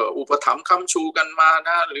อุปถัมภ์ค้ำชูกันมาน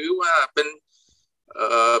ะหรือว่าเป็น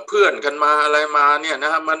เพื่อนกันมาอะไรมาเนี่ยน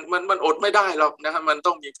ะมันอดไม่ได้หรอกนะมัน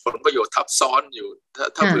ต้องมีผลประโยชน์ทับซ้อนอยู่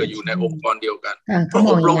ถ้าเผื่ออยู่ในองค์กรเดียวกันเพราะ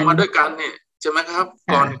อบรมมาด้วยกันเนี่ยใช่ไหมครับ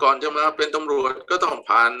ก่อนจะมาเป็นตำรวจก็ต้อง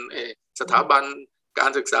ผ่านสถาบันกา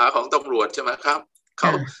รศึกษาของตำรวจใช่ไหมครับเข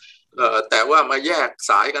าแต่ว่ามาแยก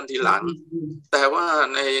สายกันทีหลังแต่ว่า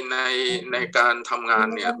ในการทำงาน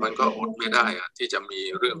เนี่ยมันก็อดไม่ได้ที่จะมี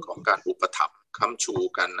เรื่องของการอุปถัมภ์ค้ำชู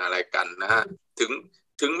กันอะไรกันนะฮะ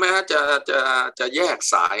ถึงแม้จะแยก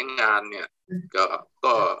สายงานเนี่ย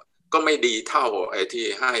ก็ไม่ดีเท่าไอ้ที่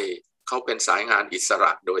ให้เขาเป็นสายงานอิสร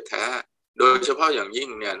ะโดยแท้โดยเฉพาะอย่างยิ่ง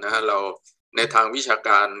เนี่ยนะเราในทางวิชาก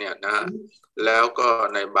ารเนี่ยนะแล้วก็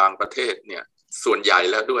ในบางประเทศเนี่ยส่วนใหญ่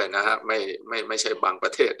แล้วด้วยนะฮะไม่ใช่บางปร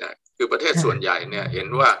ะเทศนะคือประเทศส่วนใหญ่เนี่ยเห็น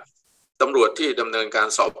ว่าตำรวจที่ดำเนินการ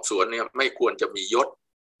สอบสวนเนี่ยไม่ควรจะมียศ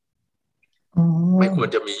ไม่ควร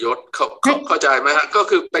จะมียศเข้าใจไหมฮะก็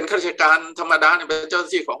คือเป็นข้าราชการธรรมดาเนี่ยเป็นเจ้าหน้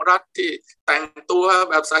าที่ของรัฐที่แต่งตัว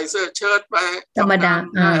แบบใส่เสื้อเชิ้ตไปธรรมดา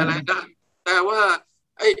อะไรได้แต่ว่า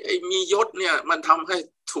ไอ้มียศเนี่ยมันทำให้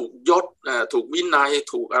ถูกยศถูกวินัย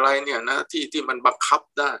ถูกอะไรเนี่ยนะที่มันบังคับ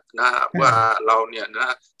ได้นะว่าเราเนี่ยนะ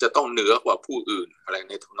จะต้องเหนือกว่าผู้อื่นอะไร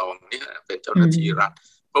ในทำนองนี้เป็นเจ้าหน้าที่รัฐ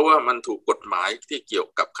เพราะว่ามันถูกกฎหมายที่เกี่ยว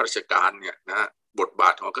กับข้าราชการเนี่ยนะบทบา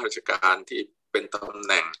ทของข้าราชการที่เป็นตำแ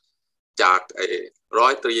หน่งจากร้อ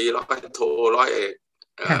ยตรีร้อยโทร้อยเอก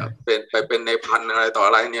เป็นในพันอะไรต่ออ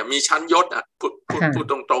ะไรเนี่ยมีชั้นยศพูด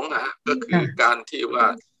ตรงๆนะก็คือการที่ว่า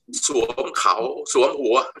สวม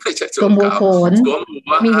หัวไม่ใช่สวมเขาสวมหัว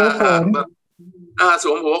มีหัวโขนส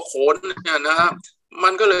วมหัวโขนเนี่ยนะมั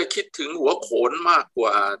นก็เลยคิดถึงหัวโขนมากกว่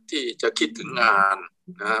าที่จะคิดถึงงาน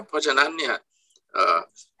นะเพราะฉะนั้นเนี่ย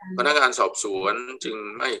พนักงานสอบสวนจึง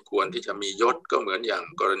ไม่ควรที่จะมียศก็เหมือนอย่าง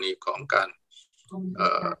กรณีของการ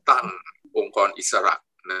ตั้งองค์กรอิสระ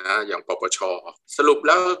นะอย่างปปช.สรุปแ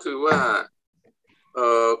ล้วก็คือว่า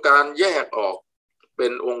การแยกออกเป็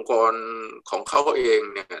นองค์กรของเขาเอง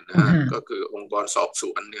เนี่ยนะก็คือองค์กรสอบส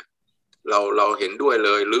วนเนี่ยเราเห็นด้วยเล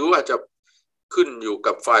ยหรือว่าจะขึ้นอยู่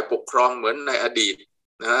กับฝ่ายปกครองเหมือนในอดีต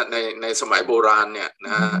นะในสมัยโบราณเนี่ยน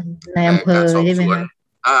ะในการสอบสวน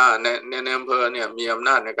ในอำเภอเนี่ยมีอำน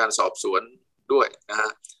าจในการสอบสวนด้วยนะฮ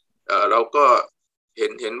ะเราก็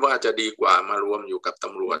เห็นว่าจะดีกว่ามารวมอยู่กับต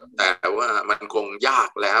ำรวจแต่ว่ามันคงยาก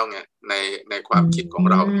แล้วไงในความคิดของ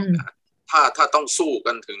เรานะถ้าต้องสู้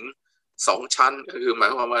กันถึง2 ชั้นก็คือหมา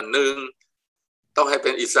ยความว่า1ต้องให้เ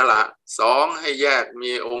ป็นอิสระ2ให้แยก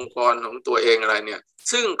มีองค์กรของตัวเองอะไรเนี่ย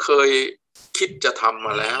ซึ่งเคยคิดจะทำม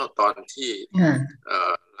าแล้วตอนที่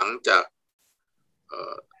หลังจ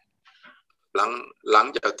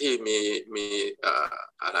ากที่มี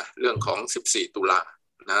อะไรเรื่องของ14 ตุลา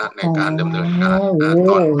นะในการดำเนินการ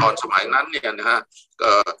ตอนสมัยนั้นเนี่ยนะฮะ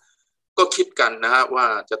ก็คิดกันนะฮะว่า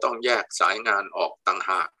จะต้องแยกสายงานออกต่าง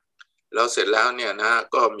หาก แล้วเสร็จแล้วเนี่ยนะ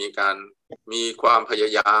ก็มีความพย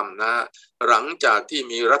ายามนะหลังจากที่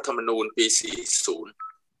มีรัฐธรรมนูญปี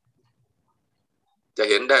 40 จะ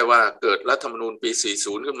เห็นได้ว่าเกิดรัฐธรรมนูญปี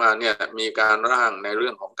 40 ขึ้นมาเนี่ยมีการร่างในเรื่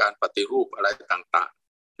องของการปฏิรูปอะไรต่าง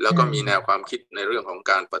ๆแล้วก็มีแนวความคิดในเรื่องของ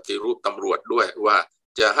การปฏิรูปตำรวจด้วยว่า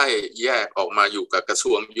จะให้แยกออกมาอยู่กับกระทร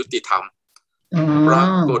วงยุติธรรมปรา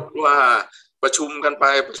กฏว่าประชุมกันไป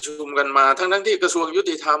ประชุมกันมาทั้งที่กระทรวงยุ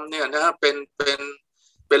ติธรรมเนี่ยนะเ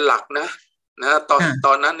ป็นหลักนะต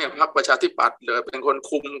อนนั้นเนี่ยพรรคประชาธิปัตย์เลยเป็นคน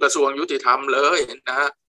คุมกระทรวงยุติธรรมเลยนะ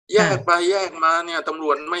แยกไปแยกมาเนี่ยตำร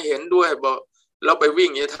วจไม่เห็นด้วยบอกเราไปวิ่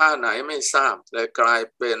งยี่ท่าไหนไม่ทราบเลยกลาย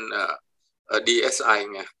เป็นDSI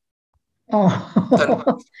ไงอ๋อ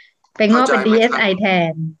ไปงอกเป็น DSI แท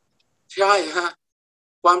นใช่ฮะ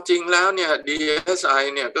ความจริงแล้วเนี่ย DSI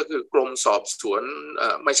เนี่ยก็คือกรมสอบสวน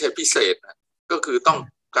ไม่ใช่พิเศษนะก็คือต้อง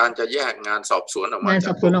การจะแยกงานสอบสวนออกมาจ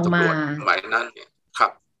ากกรมตำรวจสมัยนั้นเนี่ยครั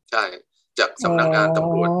บใช่จากสำนักงานต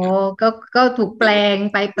ำรวจเนี่ยก็ถูกแปลง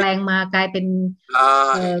ไปแปลงมากลายเป็น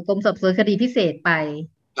กรมสอบสวนคดีพิเศษไป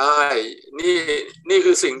ใช่นี่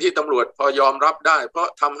คือสิ่งที่ตำรวจพอยอมรับได้เพราะ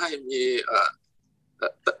ทำให้มี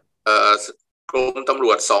กรมตำร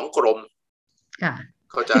วจ2 กรม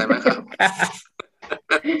เข้าใจไหมครับ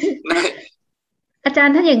อาจาร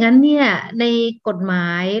ย์ถ้าอย่างนั้นเนี่ยในกฎหมา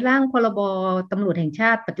ยร่างพรบตำรวจแห่งช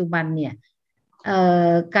าติปัจจุบันเนี่ย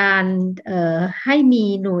การให้มี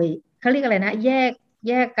หน่วยเขาเรียกอะไรนะแ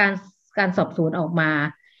ยกการสอบสวนออกมา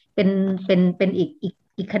เป็น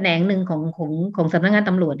อีกแขนงหนึ่งของสำนักงาน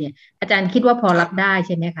ตำรวจเนี่ยอาจารย์คิดว่าพอรับได้ใ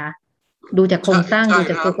ช่ไหมคะดูจากโครงสร้างดู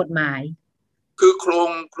จากตัวกฎหมายคือโ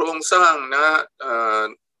ครงสร้างนะ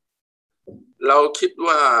เราคิด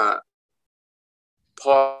ว่าพ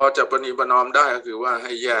อจะประนีประนอมได้ก็คือว่าใ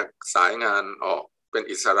ห้แยกสายงานออกเป็น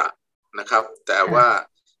อิสระนะครับแต่ว่า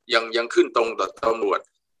ยังขึ้นตรงต่อตำรวจ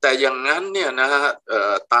แต่อย่างนั้นเนี่ยนะฮะ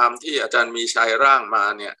ตามที่อาจารย์มีชัยร่างมา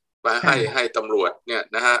เนี่ยไปให้ตำรวจเนี่ย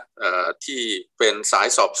นะฮะที่เป็นสาย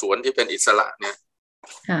สอบสวนที่เป็นอิสระเนี่ย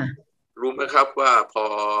รู้ไหมครับว่าพอ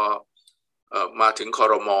มาถึงค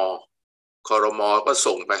รม.ก็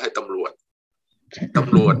ส่งไปให้ตำรวจ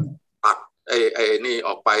ตัดไอ้นี่อ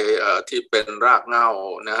อกไปที่เป็นรากเหง้า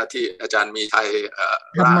นะฮะที่อาจารย์มีชัย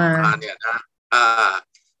ร่างมาเนี่ยนะ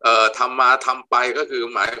ทำไปก็คือ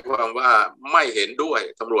หมายความว่าไม่เห็นด้วย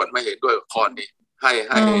ตำรวจไม่เห็นด้วยข้อนี้ให้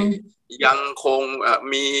ยังคง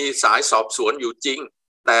มีสายสอบสวนอยู่จริง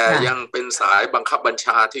แต่ยังเป็นสายบังคับบัญช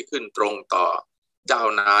าที่ขึ้นตรงต่อเจ้า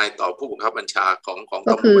นายต่อผู้บังคับบัญชาของ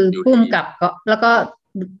ตำรวจอยู่ผู้กำกับก็แล้วก็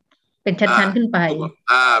เป็นชั้นๆขึ้นไป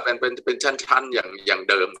เป็นชั้นๆอย่าง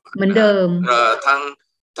เดิมเหมือนเดิมท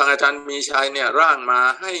างอาจารย์มีชัยเนี่ยร่างมา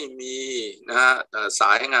ให้มีนะฮะส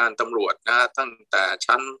ายงานตำรวจนะตั้งแต่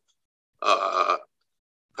ชั้น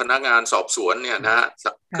พนักงานสอบสวนเนี่ยนะ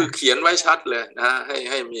คือเขียนไว้ชัดเลยนะ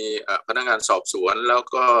ให้มีพนักงานสอบสวนแล้ว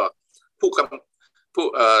ก็ผู้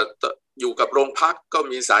อยู่กับโรงพักก็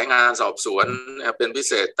มีสายงานสอบสวนเป็นพิ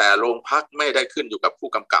เศษแต่โรงพักไม่ได้ขึ้นอยู่กับผู้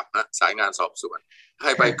กำกับนะสายงานสอบสวนใ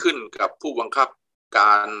ห้ไปขึ้นกับผู้บังคับก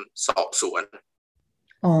ารสอบสวน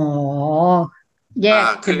อ๋อแยก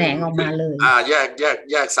แขนงออกมาเลย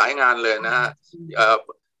แยกสายงานเลยนะฮะ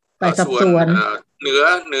ไปสอบสวนเห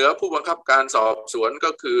นือผู้บังคับการสอบสวน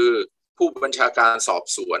ก็คือผู้บัญชาการสอบ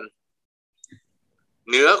สวน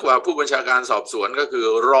เหนือกว่าผู้บัญชาการสอบสวนก็คือ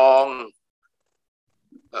รอง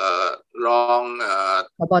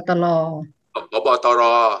ผบ.ตร.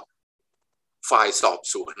ฝ่ายสอบ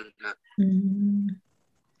สวนนะ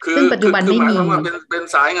ซึ่งปัจจุบันไม่มีเป็น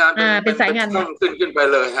สายงานเป็นสายงานขึ้นไป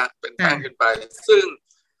เลยฮะเป็นแท่งขึ้นไปซึ่ง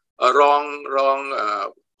รอง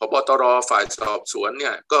ผบ.ตร.ฝ่ายสอบสวนเ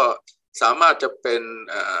นี่ยก็สามารถจะเป็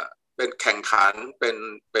นแข่งขันเ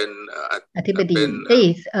ป็นอธิบดี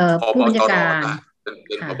ผู้บัญชาการเ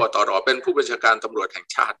ป็นผบ.ตร.เป็นผู้บัญชาการตำรวจแห่ง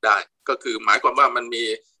ชาติได้ก็คือหมายความว่ามันมี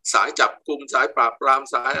สายจับกุมสายปราบปราม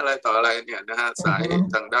สายอะไรต่ออะไรเนี่ยนะฮะสาย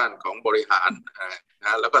ทางด้านของบริหารน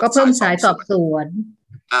ะแล้วก็เพิ่มสายสอบสวน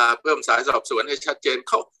เพิ่มสายสอบสวนให้ชัดเจน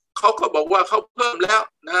เขาก็บอกว่าเขาเพิ่มแล้ว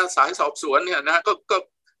นะสายสอบสวนเนี่ยนะ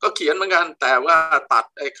ก็เขียนเหมือนกันแต่ว่าตัด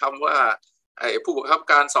ไอ้คำว่าไอ้ผู้บังคับ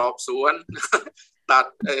การสอบสวนตัด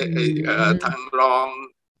ทางรอง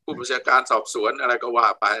ผู้บัญชาการสอบสวนอะไรก็ว่า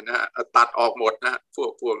ไปนะตัดออกหมดนะ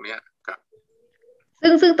พวกนี้ครับ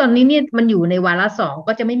ซึ่งตอนนี้เนี่ยมันอยู่ในวาระ2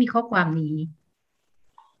ก็จะไม่มีข้อความนี้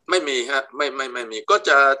ไม่มีฮะไม่มีก็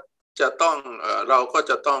จะต้องเราก็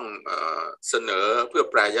จะต้องเสนอเพื่อ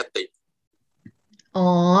แปรยติ อ๋อ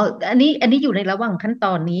อันนี้อยู่ในระหว่างขั้นต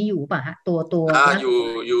อนนี้อยู่ป่ะฮะตัวร่างอยู่ก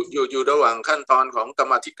ฎหมายอยู่ระหว่างขั้นตอนของกร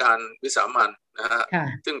รมาธิการวิสามัญนะฮะค่ะ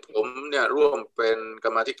ซึ่งผมเนี่ยร่วมเป็นกร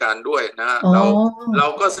รมาธิการด้วยนะฮะอ๋อเรา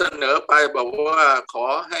ก็เสนอไปบอกว่าขอ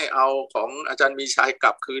ให้เอาของอาจารย์มีชัยก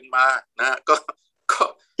ลับคืนมานะก็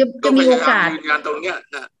จะพมีโอกาสยายามยืนยันตรงเนี้ย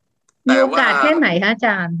นะมีแต่ว่าโอกาสแค่ไหนคะอาจ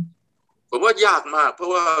ารย์ผมว่ายากมากเพรา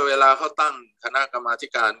ะว่าเวลาเขาตั้งคณะกรรมาธิ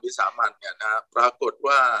การวิสามัญเนี่ยนะปรากฏ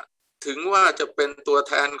ว่าถึงว่าจะเป็นตัว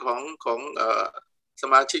แทนของส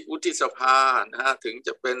มาชิกวุฒิสภานะฮะถึงจ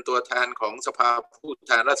ะเป็นตัวแทนของสภาผู้แ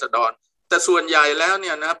ทนราษฎรแต่ส่วนใหญ่แล้วเ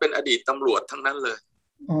นี่ยนะเป็นอดีตตำรวจทั้งนั้นเลย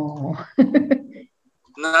อ๋อ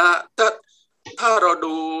นะถ้าเรา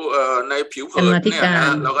ดูในผิวกรรเผินมาธิเนี่ยกา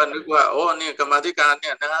รนะเราก็นึกว่าโอ้เนี่ยกรรมาธิการเ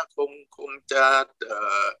นี่ยนะคงจะ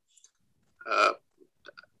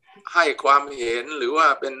ให้ความเห็นหรือว่า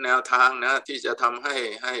เป็นแนวทางนะที่จะทำใ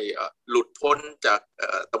ห้หลุดพ้นจาก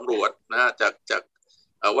ตำรวจนะจาก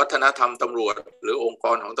วัฒนธรรมตำรวจหรือองค์ก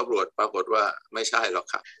รของตำรวจปรากฏว่าไม่ใช่หรอก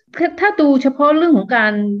ครับถ้าดูเฉพาะเรื่องของกา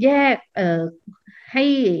รแยกให้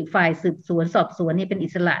ฝ่ายสืบสวนสอบสวนเนี่ยเป็นอิ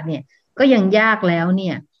สระเนี่ยก็ยังยากแล้วเ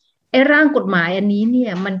นี่ยไอ้ร่างกฎหมายอันนี้เนี่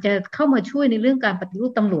ยมันจะเข้ามาช่วยในเรื่องการปฏิรู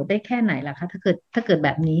ปตำรวจได้แค่ไหนล่ะคะถ้าเกิดแบ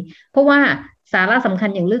บนี้เพราะว่าสาระสำคัญ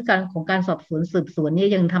อย่างเรื่องการของการสอบสวนสืบสวนเนี่ย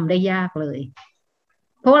ยังทำได้ยากเลย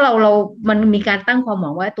เพราะว่ามันมีการตั้งความห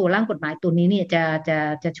วังว่าตัวร่างกฎหมายตัวนี้เนี่ย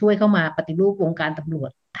จะช่วยเข้ามาปฏิรูปวงการตำรว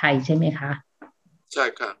จไทยใช่ไหมคะใช่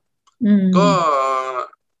ครับอืม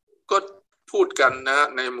ก็พูดกันนะ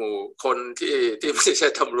ในหมู่คนที่ไม่ใช่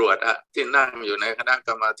ตำรวจอะที่นั่งอยู่ในคณะก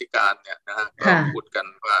รรมาธิการเนี่ยนะฮะก็พูดกัน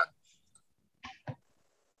ว่า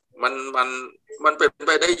มันเป็นไ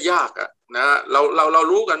ปได้ยากอะนะเรา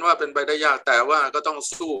รู้กันว่าเป็นไปได้ยากแต่ว่าก็ต้อง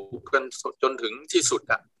สู้กันจนถึงที่สุด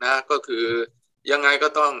อะนะก็คือยังไงก็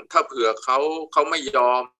ต้องถ้าเผื่อเขาไม่ย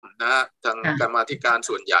อมนะทางกรรมาธิการ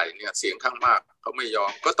ส่วนใหญ่เนี่ยเสียงข้างมากเขาไม่ยอ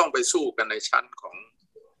มก็ต้องไปสู้กันในชั้นข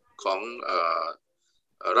อง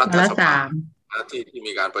รัฐสภาที่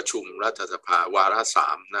มีการประชุมรัฐสภาวาระ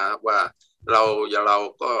3นะว่าเรา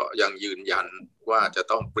ก็ยังยืนยันว่าจะ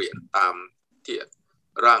ต้องเปลี่ยนตามที่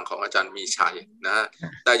ร่างของอาจารย์มีชัยนะ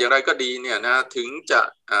แต่อย่างไรก็ดีเนี่ยนะถึงจะ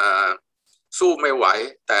สู้ไม่ไหว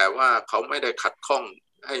แต่ว่าเขาไม่ได้ขัดข้อง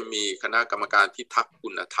ให้มีคณะกรรมการพิทักษ์คุ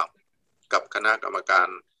ณธรรมกับคณะกรรมการ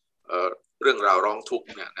เรื่องราวร้องทุกข์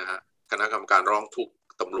เนี่ยนะฮะคณะกรรมการร้องทุกข์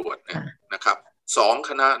ตำรวจเนี่ยนะครับ2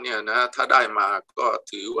คณะเนี่ยนะถ้าได้มาก็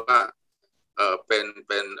ถือว่าเป็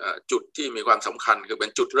นจุดที่มีความสำคัญคือเป็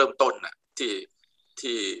นจุดเริ่มต้นนะ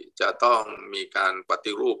ที่จะต้องมีการป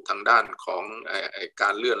ฏิรูปทางด้านของกา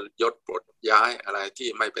รเลื่อนยศปลดย้ายอะไรที่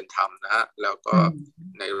ไม่เป็นธรรมนะฮะแล้วก็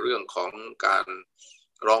ในเรื่องของการ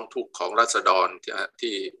ร้องทุกข์ของราษฎร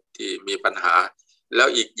ที่มีปัญหาแล้ว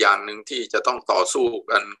อีกอย่างหนึ่งที่จะต้องต่อสู้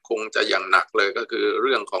กันคงจะอย่างหนักเลยก็คือเ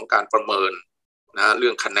รื่องของการประเมินนะเรื่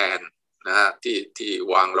องคะแนนนะฮะที่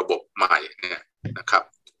วางระบบใหม่เนี่ยนะครับ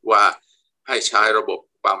ว่าให้ใช้ระบบ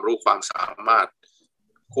ความรู้ความสามารถ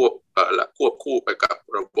ควบคู่ไปกับ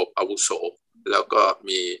ระบบอาวุโสแล้วก็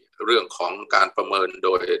มีเรื่องของการประเมิน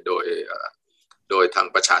โดยทาง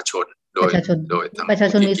ประชาชนโดยประชา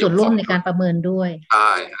ชนมีส่วนร่วมในการประเมินด้วยใ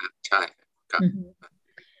ช่ครับ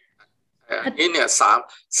อันนี้เนี่ย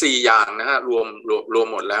4อย่างนะฮะรวม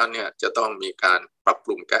หมดแล้วเนี่ยจะต้องมีการปรับป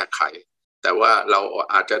รุงแก้ไขแต่ว่าเรา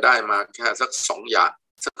อาจจะได้มาแค่สัก2อย่าง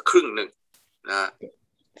สักครึ่งหนึ่งนะ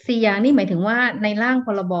4อย่างนี่หมายถึงว่าในร่างพ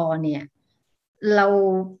รบเนี่ยเรา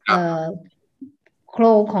โคร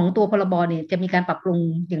งของตัวพรบเนี่ยจะมีการปรับปรุง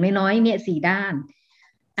อย่างน้อยๆเนี่ย4ด้าน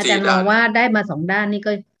อาจารย์มองว่าได้มา2ด้านนี่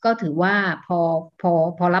ก็ถือว่า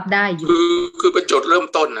พอรับได้อยู่คือเป็นจุดเริ่ม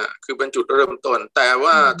ต้นนะคือเป็นจุดเริ่มต้นแต่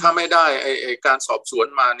ว่าถ้าไม่ได้ไอการสอบสวน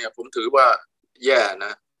มาเนี่ยผมถือว่าแย่น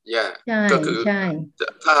ะแย่ก็คือ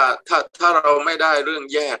ถ้าเราไม่ได้เรื่อง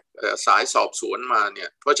แยกสายสอบสวนมาเนี่ย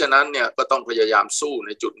เพราะฉะนั้นเนี่ยก็ต้องพยายามสู้ใน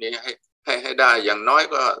จุดนี้ให้ได้อย่างน้อย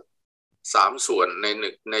ก็3ส่วน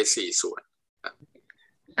ใน4ส่วน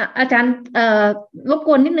อาจารย์รบก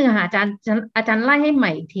วนนิดนึงค่ะอาจารย์ไล่ให้ให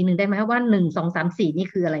ม่อีกทีหนึ่งได้ไหมว่า1 2 3 4นี่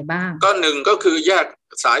คืออะไรบ้างก็1ก็คือแยก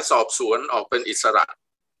สายสอบสวนออกเป็นอิสระ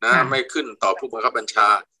นะไม่ขึ้นต่อผู้บังคับบัญชา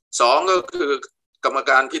2ก็คือกรรม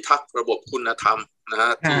การพิทักษ์ระบบคุณธรรมนะฮ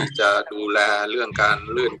ะที่จะดูแลเรื่องการ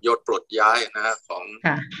เลื่อนยศปลดย้ายนะฮะของ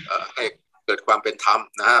ให้เกิดความเป็นธรรม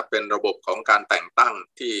นะฮะเป็นระบบของการแต่งตั้ง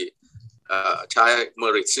ที่ใช้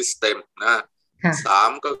merit system นะ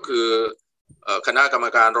3ก็คือคณะกรรม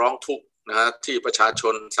การร้องทุกข์นะฮะที่ประชาช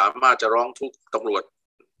นสามารถจะร้องทุกข์ตำรวจ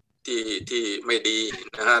ที่ไม่ดี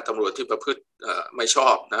นะฮะตำรวจที่ประพฤติไม่ชอ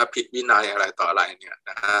บนะผิดวินัยอะไรต่ออะไรเนี่ย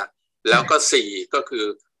นะฮะแล้วก็4ก็คือ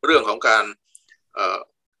เรื่องของการ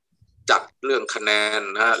จัดเรื่องคะแนน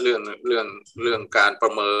นะเรื่องการปร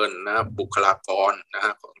ะเมินนะบุคลากรน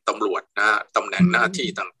ะของตำรวจนะตำแหน่งหน้าที่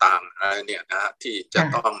ต่างๆอะไรเนี่ยนะที่จะ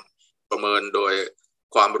ต้องประเมินโดย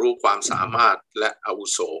ความรู้ความสามารถและอาวุ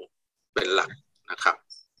โสเป็นหลักนะครับ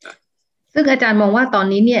ซึ่งอาจารย์มองว่าตอน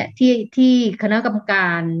นี้เนี่ยที่คณะกรรมกา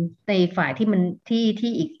รในฝ่ายที่มัน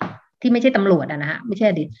ที่อีกที่ไม่ใช่ตำรวจนะฮะไม่ใช่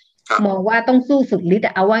อดีตมองว่าต้องสู้สุดฤทธิ์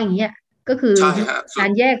เอาว่าอย่างเงี้ยก็คือกา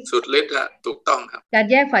รแยกสุดฤทธิ์ฮะถูกต้องครับการ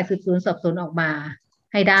แยกฝ่ายสืบสวนสอบสวนออกมา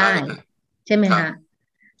ให้ได้ใช่ไหมฮะ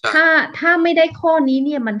ถ้าไม่ได้ข้อนี้เ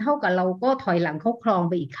นี่ยมันเท่ากับเราก็ถอยหลังเข้าคลอง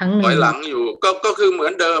ไปอีกครั้งหนึ่งถอยหลังอยู่ก็คือเหมื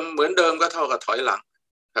อนเดิมก็เท่ากับถอยหลัง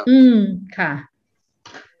ครับค่ะ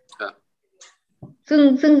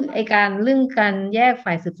ซึ่งไอเรื่องการแยก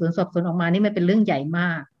ฝ่ายสืบสวนสอบสวนออกมานี่มันเป็นเรื่องใหญ่ม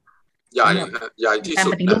ากใหญ่ที่สุ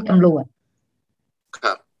ดการปฏิรูปตำรวจค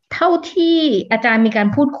รับเท่าที่อาจารย์มีการ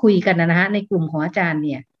พูดคุยกันนะฮะในกลุ่มของอาจารย์เ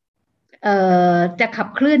นี่ยจะขับ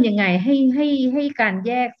เคลื่อนยังไงให้การแ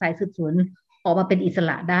ยกสายสืบสวนออกมาเป็นอิส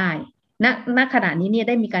ระได้ณขณะนี้เนี่ย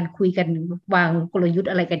ได้มีการคุยกันวางกลยุทธ์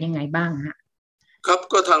อะไรกันยังไงบ้างฮะครับ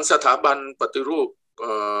ก็ทางสถาบันปฏิรูป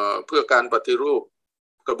เพื่อการปฏิรูป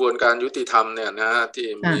กระบวนการยุติธรรมเนี่ยนะที่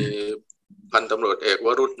มีพันตำรวจเอกว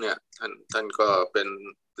รุษเนี่ยท่านก็เป็น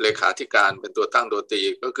เลขาธิการเป็นตัวตั้งตัวตี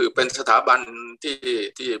ก็คือเป็นสถาบัน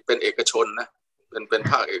ที่เป็นเอกชนนะเป็น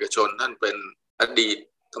ภาคเอกชนท่านเป็นอดีต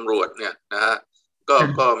ตำรวจเนี่ยนะฮะ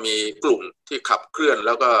ก็มีกลุ่มที่ขับเคลื่อนแ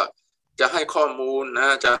ล้วก็จะให้ข้อมูลน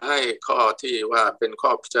ะจะให้ข้อที่ว่าเป็นข้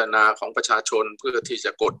อพิจารณาของประชาชนเพื่อที่จ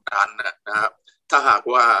ะกดดันนะครับถ้าหาก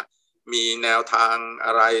ว่ามีแนวทางอ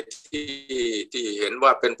ะไรที่เห็นว่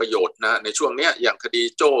าเป็นประโยชน์นะในช่วงนี้อย่างคดี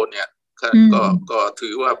โจ้เนี่ยก็ถื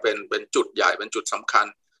อว่าเป็นจุดใหญ่เป็นจุดสำคัญ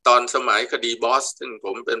ตอนสมัยคดีบอสซึ่งผ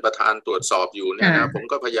มเป็นประธานตรวจสอบอยู่เนี่ยนะผม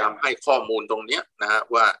ก็พยายามให้ข้อมูลตรงนี้นะฮะ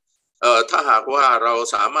ว่าถ้าหากว่าเรา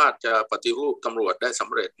สามารถจะปฏิรูปตำรวจได้ส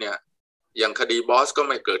ำเร็จเนี่ยอย่างคดีบอสก็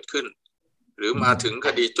ไม่เกิดขึ้นหรือมาถึงค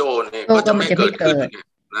ดีโจ้เนี่ยก็จะไม่เกิดขึ้น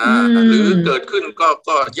นะหรือเกิดขึ้น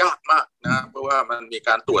ก็ยากมากนะเพราะว่ามันมีก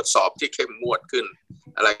ารตรวจสอบที่เข้มงวดขึ้น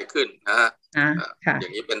อะไรขึ้นนะอย่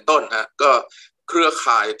างนี้เป็นต้นนะก็เครือ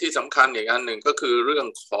ข่ายที่สำคัญอีกอันหนึ่งก็คือเรื่อง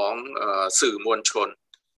ของสื่อมวลชน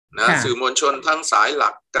นะสื่อมวลชนทั้งสายหลั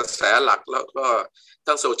กกระแสหลักแล้วก็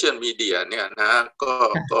ทั้งโซเชียลมีเดียเนี่ยนะก็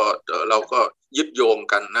เราก็ยึดโยง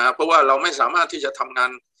กันนะเพราะว่าเราไม่สามารถที่จะทำงา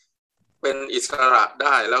นเป็นอิสระไ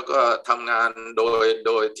ด้แล้วก็ทำงานโ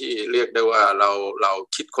ดยที่เรียกได้ว่าเรา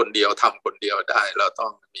คิดคนเดียวทำคนเดียวได้เราต้อ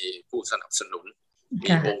งมีผู้สนับสนุนมี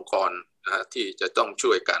องค์กรที่จะต้อง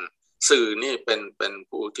ช่วยกันสื่อนี่เป็น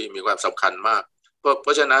ผู้ที่มีความสำคัญมากเพร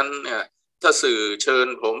าะฉะนั้นเนี่ยถ้าสื่อเชิญ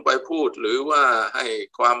ผมไปพูดหรือว่าให้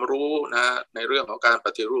ความรู้นะในเรื่องของการป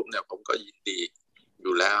ฏิรูปเนี่ยผมก็ยินดีอ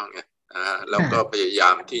ยู่แล้วไงแล้วก็พยายา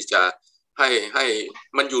มที่จะให้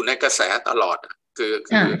มันอยู่ในกระแสตลอดคือ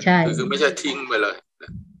ไม่ใช่ทิ้งไปเลย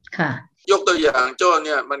ยกตัวอย่างโจ้เ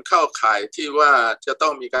นี่ยมันเข้าข่ายที่ว่าจะต้อ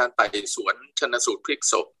งมีการไต่สวนชันสูตรพลิก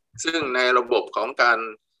ศพซึ่งในระบบของการ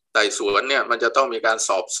ไต่สวนเนี่ยมันจะต้องมีการส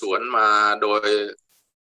อบสวนมาโดย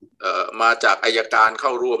มาจากอัยการเข้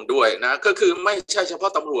าร่วมด้วยนะก็คือไม่ใช่เฉพา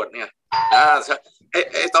ะตำรวจเนี่ย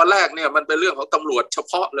ไอ้ตอนแรกเนี่ยมันเป็นเรื่องของตำรวจเฉ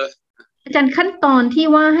พาะเลยอาจารย์ขั้นตอนที่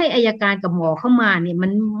ว่าให้อัยการกับหมอเข้ามาเนี่ย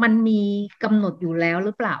มันมีกำหนดอยู่แล้วห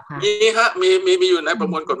รือเปล่าคะมีฮะมีอยู่ในประ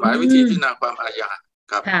มวลกฎหมายวิธีพิจารณาความอาญา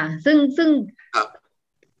ครับค่ะซึ่ง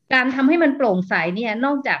การทำให้มันโปร่งใสเนี่ยน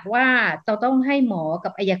อกจากว่าเราต้องให้หมอกั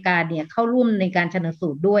บอัยการเนี่ยเข้าร่วมในการชันสู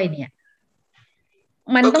ตรด้วยเนี่ย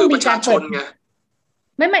มันต้องมีการเปิด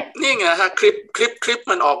ไม่นี่ไงฮะคลิป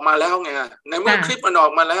มันออกมาแล้วไงในเมื่อคลิปมันออ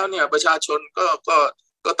กมาแล้วเนี่ยประชาชน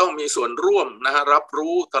ก็ต้องมีส่วนร่วมนะฮะรับ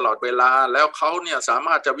รู้ตลอดเวลาแล้วเขาเนี่ยสาม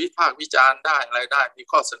ารถจะวิพากษ์วิจารณ์ได้อะไรได้มี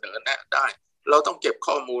ข้อเสนอแนะได้เราต้องเก็บ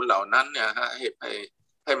ข้อมูลเหล่านั้นเนี่ยฮะ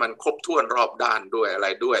ให้มันครบถ้วนรอบด้านด้วยอะไร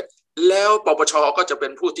ด้วยแล้วปปช.ก็จะเป็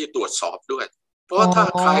นผู้ที่ตรวจสอบด้วยเพราะถ้า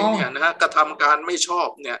ใครเนี่ยนะฮะกระทำการไม่ชอบ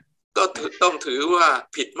เนี่ยก็ต้องถือว่า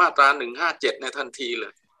ผิดมาตรา157ในทันทีเล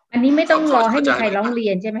ยอันนี้ไม่ต้องรอให้มีใครร้องเรี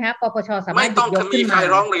ยนใช่ไหมฮะปปช.สามารถไม่ต้องมีใคร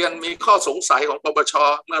ร้องเรียนมีข้อสงสัยของปปช.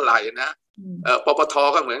เมื่อไหร่นะปปท.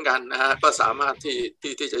ก็เหมือนกันนะฮะก็สามารถ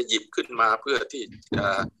ที่จะหยิบขึ้นมาเพื่อที่จะ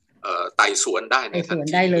ไต่สวนได้ในทัน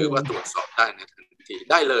ทีหรือว่าตรวจสอบได้ในทันที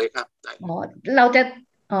ได้เลยครับเราจะ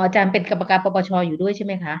อาจารย์เป็นกรรมการปปช.อยู่ด้วยใช่ไ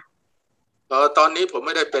หมคะตอนนี้ผมไ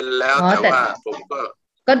ม่ได้เป็นแล้วแต่ว่าผม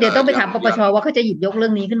ก็เดี๋ยวต้องไปถามปปช.ว่าเขาจะหยิบยกเรื่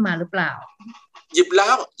องนี้ขึ้นมาหรือเปล่าหยิบแล้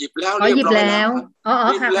วเรียบร้อยแล้วห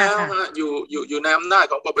ยิบแล้วอยู่ในอำนาจ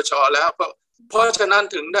ของปปช.แล้วเพราะฉะนั้น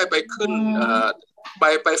ถึงได้ไปขึ้น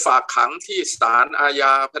ไปฝากขังที่ศาลอาญ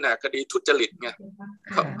าแผนกคดีทุจริตไง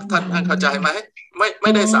ท่านเข้าใจไหมไ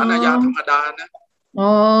ม่ได้ศาลอาญาธรรมดานะอ๋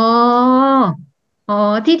อ อ๋อ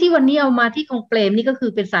ที่วันนี้เอามาที่กองเปรมนี่ก็คื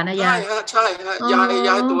อเป็นศาลอาญาใช่ฮะอ๋อ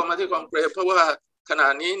ย้ายตัวมาที่กองเปรมเพราะว่าขณะ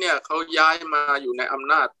นี้เนี่ยเขาย้ายมาอยู่ในอ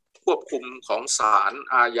ำนาจควบคุมของศาล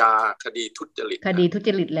อาญาคดีทุจริตนะคดีทุจ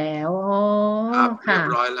ริตแล้วอ๋อครับเรีค่ะย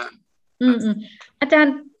บร้อยแล้วอืมอืมอาจาร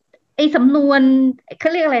ย์ไอ้สำนวนเขา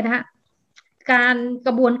เรียกอะไรนะฮะการก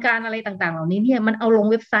ระบวนการอะไรต่างๆเหล่านี้เนี่ยมันเอาลง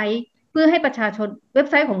เว็บไซต์เพื่อให้ประชาชนเว็บ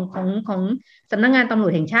ไซต์ของสำนักงานตำรว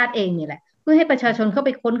จแห่งชาติเองเนี่ยแหละเพื่อให้ประชาชนเข้าไป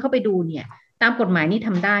ค้นเข้าไปดูเนี่ยตามกฎหมายนี่ท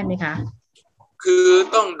ำได้ไหมคะคือ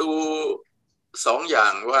ต้องดูสองอย่า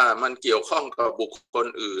งว่ามันเกี่ยวข้องกับบุคคล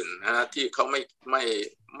อื่นนะฮะที่เขาไม่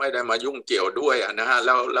ได้มายุ่งเกี่ยวด้วยนะฮะแ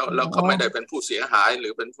ล้วอ๋อเขาไม่ได้เป็นผู้เสียหายหรื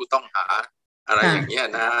อเป็นผู้ต้องหาอะไรค่ะอย่างเงี้ย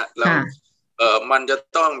นะฮะแล้วค่ะมันจะ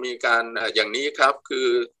ต้องมีการอย่างนี้ครับคือ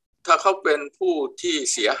ถ้าเขาเป็นผู้ที่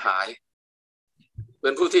เสียหาย เป็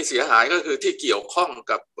นผู้ที่เสียหายก็คือที่เกี่ยวข้อง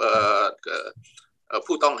กับ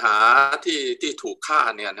ผู้ต้องหาที่ถูกฆ่า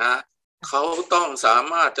เนี่ยนะเขาต้องสา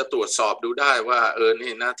มารถจะตรวจสอบดูได้ว่า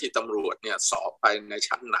นี่นะที่ตำรวจเนี่ยสอบไปใน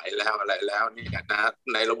ชั้นไหนแล้วอะไรแล้วเนี่ยนะ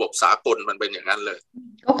ในระบบสากลมันเป็นอย่างนั้นเลย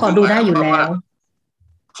ก็ขอคือหมายดูได้อยู่ความว่าแล้ว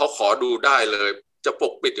เขาขอดูได้เลยจะป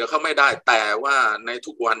กปิดก็เขาไม่ได้แต่ว่าใน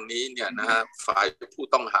ทุกวันนี้เนี่ยนะฮะฝ่ายผู้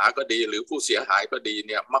ต้องหาก็ดีหรือผู้เสียหายก็ดีเ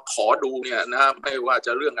นี่ยมาขอดูเนี่ยนะไม่ว่าจ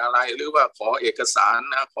ะเรื่องอะไรหรือว่าขอเอกสาร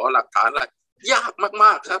นะขอหลักฐานอะไรยากม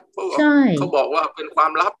ากๆครับเพราะใช่เขาบอกว่าเป็นควา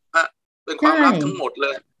มลับฮะเป็นคใช่วามลับทั้งหมดเล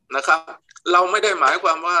ยนะครับเราไม่ได้หมายคว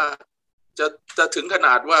ามว่าจะจะถึงขน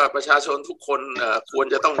าดว่าประชาชนทุกคนควร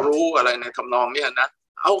จะต้องรู้อะไรในทำนองเนี้ยนะ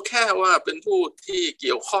เอาแค่ว่าเป็นผู้ที่เ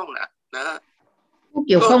กี่ยวข้องนะผู้เ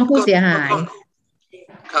กี่ยวก็ข้องผู้ก็เสียหายก็ต้อง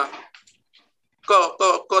ครับ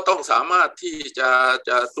ก็ต้องสามารถที่จ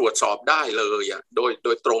ะตรวจสอบได้เลยโด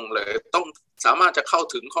ยตรงเลยต้องสามารถจะเข้า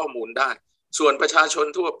ถึงข้อมูลได้ส่วนประชาชน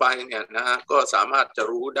ทั่วไปเนี่ยนะฮะก็สามารถจะ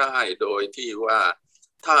รู้ได้โดยที่ว่า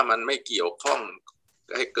ถ้ามันไม่เกี่ยวข้อง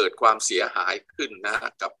ให้เกิดความเสียหายขึ้นนะ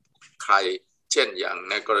กับใครเช่นอย่าง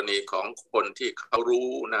ในกรณีของคนที่เขา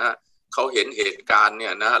รู้นะฮะเขาเห็นเหตุการณ์เนี่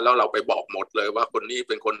ยนะแล้วเราไปบอกหมดเลยว่าคนนี้เ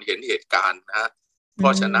ป็นคนเห็นเหตุการณ์นะเพอืรา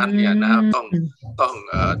ะฉะนั้นเนี่ยนะมต้อง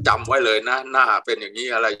จำไว้เลยนะหน้าเป็นอย่างนี้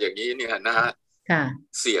อะไรอย่างนี้เนี่ยนะฮะค่ะ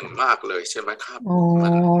เสี่ยงมากเลยใช่ไหมครับอ๋อมั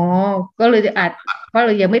นก็เลยอาจก็เล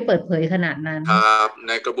ยยังไม่เปิดเผยขนาดนั้นครับใ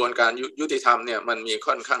นกระบวนการยุติธรรมเนี่ยมันมี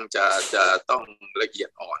ค่อนข้างจะต้องละเอียด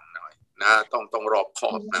อ่อนหน่อยนะต้องรอบค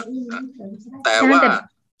อบนะแต่ว่าใช่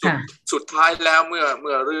แต่สุดค่ะสุดท้ายแล้วเ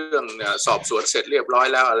มื่อเรื่องเนี่ยสอบสวนเสร็จเรียบร้อย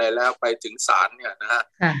แล้วอะไรแล้วไปถึงศาลเนี่ยนะฮะ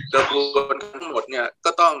ค่ะกระบวนการทั้งหมดเนี่ย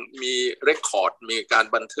ก็ต้องมีเรคคอร์ดมีการ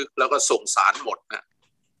บันทึกแล้วก็ส่งศาลหมดนะ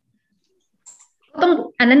ต้อง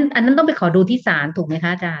อันนั้นต้องไปขอดูที่ศาลถูกไหมค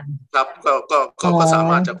ะอาจารย์ครับก็ก็อ๋อก็สา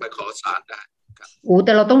มารถจะไปขอศาลได้ครับโอ้แ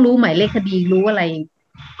ต่เราต้องรู้หมายเลขคดีรู้อะไร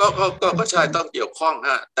ก็ใช่ต้องเกี่ยวข้องฮ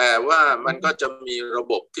ะแต่ว่ามันก็จะมีระ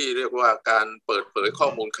บบที่เรียกว่าการเปิดเผยข้อ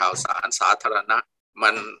มูลข่าวสารสาธารณะมั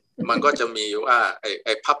นมันก็จะมีว่าไ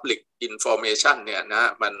อ้ public information เนี่ยนะ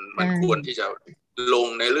มันควรที่จะลง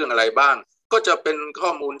ในเรื่องอะไรบ้างก็จะเป็นข้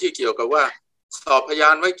อมูลที่เกี่ยวกับว่าสอบพยา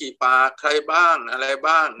นไว้กี่ปากใครบ้างอะไร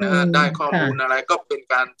บ้างอืนะมได้ข้อค่ะมูลอะไรก็เป็น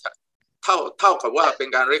การ เท่ากับว่าเป็น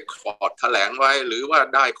การเรคคอร์ดแถลงไว้หรือว่า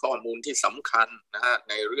ได้ข้อมูลที่สำคัญนะฮะ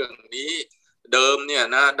ในเรื่องนี้เดิมเนี่ย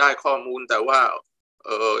นะได้ข้อมูลแต่ว่า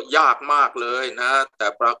ยากมากเลยนะแต่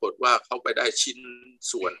ปรากฏว่าเขาไปได้ชิ้น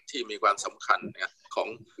ส่วนที่มีความสำคัญเนี่ย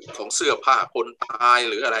ของเสื้อผ้าคนตาย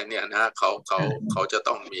หรืออะไรเนี่ยนะเขาจะ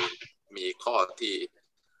ต้องมีข้อที่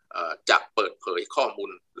จะเปิดเผยข้อมูล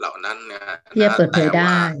เหล่านั้นนะที่จะเปิดเผแต่ว่ายไ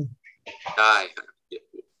ด้ได้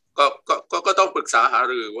ก็ต้องปรึกษาหา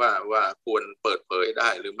รือว่าควรเปิดเผยได้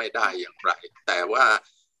หรือไม่ได้อย่างไรแต่ว่า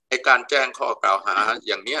ไอการแจ้งข้อกล่าวหา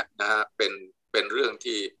อย่างเนี้ยนะเป็นเรื่อง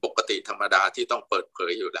ที่ปกติธรรมดาที่ต้องเปิดเผ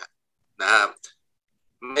ยอยู่แล้วนะ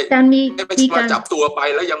ไม่การไม่มีใช่ว่าการจับตัวไป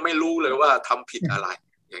แล้วยังไม่รู้เลยว่าทำผิดอะไร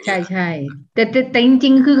อย่างเงี้ยใช่ใช่แต่จ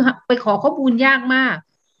ริงๆคือไปขอข้อมูลยากมาก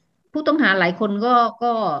ผู้ต้องหาหลายคน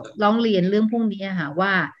ก็ร้องเรียนเรื่องพวกนี้ค่ะว่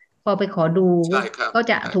าพอไปขอดูใช่ครับก็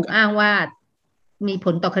จะถูกใช่ครับอ้างว่ามีผ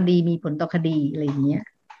ลต่อคดีมีผลต่อคดีอะไรอย่างเงี้ย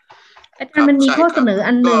อาจารย์ครับมันมีข้อใช่ครับเสนอ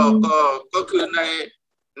อันหก็นึ่งก็ก็คือใ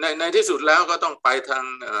นที่สุดแล้วก็ต้องไปทาง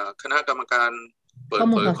คณะกรรมการเปิข้อ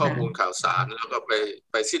มูดเผยลข่าวสารข้อมูลข่าวสารแล้วก็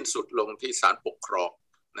ไปสิ้นสุดลงที่ศาลปกครอง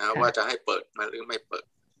นะว่าจะค่ะ ให้เปิดมาหรือไม่เปิด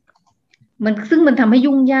ซึ่งมันทำให้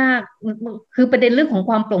ยุ่งยากคือประเด็นเรื่องของ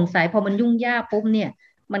ความโปร่งใสพอมันยุ่งยากปุ๊บเนี่ย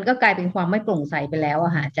มันก็กลายเป็นความไม่โปร่งใสไปแล้วอ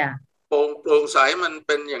ะค่ะอาจารย์โปร่งใสมันเ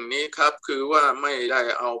ป็นอย่างนี้ครับคือว่าไม่ได้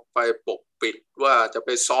เอาไปปกปิดว่าจะไป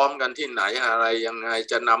ซ้อมกันที่ไหนอะไรยังไง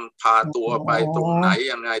จะนำพาตัวอ๋ไปตรงอไหน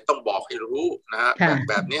ยังไงต้องบอกให้รู้นะฮะ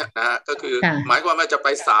แบบค่ะเนี้ยนะฮะก็คือหมายค่ะความว่าจะไป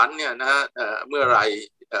ศาลเนี่ยนะฮะเมื่อไร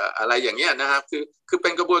อะไรอย่างเงี้ยนะฮะคือเป็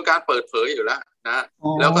นกระบวนการเปิดเผยอยู่แล้วนะฮะอ๋อ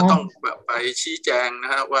แล้วก็ต้องแบบไปชี้แจงน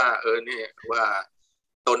ะฮะว่านี่ว่า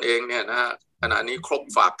ตนเองเนี่ยนะขณะนี้ครบ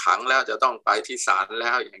ฝากขังแล้วจะต้องไปที่ศาลแ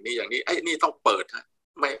ล้วอย่างนี้ไอ้นี่ต้องเปิดฮะ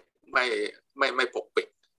ไม่ปกปิด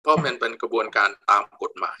เพราะมันเป็นกระบวนการตามก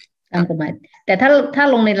ฎหมายแต่ถ้า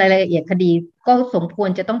ลงในรายละเอียดคดีก็สมควร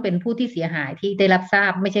จะต้องเป็นผู้ที่เสียหายที่ได้รับทรา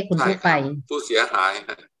บไม่ใช่คนทั่วไปผู้เสียหาย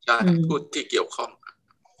ใช่ผู้ที่เกี่ยวข้อง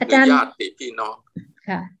อาจารย์ญาติพี่น้อง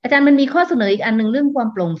ค่ะอาจารย์มันมีข้อเสนออีกอันหนึ่งเรื่องความ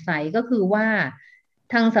โปร่งใสก็คือว่า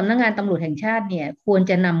ทางสำนักงานตำรวจแห่งชาติเนี่ยควร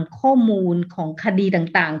จะนำข้อมูลของคดี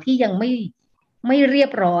ต่างๆที่ยังไม่เรีย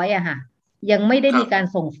บร้อยอะค่ะยังไม่ได้มีการ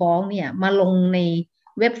ส่งฟ้องเนี่ยมาลงใน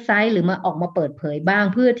เว็บไซต์หรือมาออกมาเปิดเผยบ้าง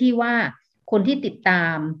เพื่อที่ว่าคนที่ติดตา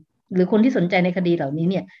มหรือคนที่สนใจในคดีเหล่านี้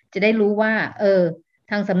เนี่ยจะได้รู้ว่า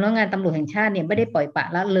ทางสำนักงานตำรวจแห่งชาติเนี่ยไม่ได้ปล่อยปละ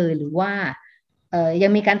ละเลยหรือว่ายั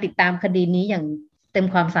งมีการติดตามคดีนี้อย่างเต็ม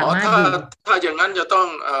ความสามารถอยู่ถ้าอย่างนั้นจะต้อง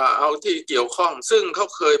เอาที่เกี่ยวข้องซึ่งเขา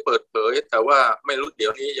เคยเปิดเผยแต่ว่าไม่รู้เดี๋ย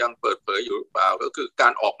วนี้ยังเปิดเผยอยู่หรือเปล่าก็คือกา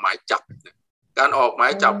รออกหมาย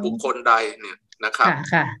จับบุคคลใดเนี่ยนะครับ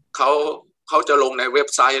เขาจะลงในเว็บ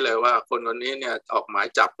ไซต์เลยว่าคนนี้เนี่ยออกหมาย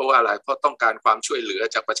จับเพราะว่าอะไรเพราะต้องการความช่วยเหลือ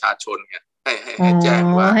จากประชาชนเนี่ยให้แจ้ง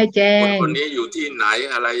ว่าคนนี้อยู่ที่ไหน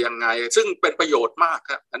อะไรยังไงซึ่งเป็นประโยชน์มาก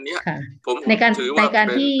ครับอันนี้ผมถือว่าในการ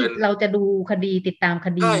ที่เราจะดูคดีติดตามค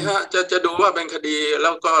ดีใช่ฮะจะดูว่าเป็นคดีแ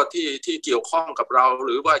ล้วก็ที่เกี่ยวข้องกับเราห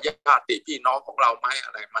รือว่าญาติพี่น้องของเราไหมอ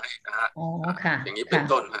ะไรไหมนะฮะค่ะอย่างนี้เป็น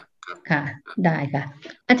ต้นค่ะได้ค่ะ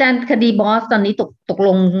อาจารย์คดีบอสตอนนี้ตกล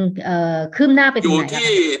งคืบหน้าไปถึงไหนอยู่ที่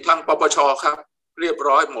ทางปปชครับเรียบ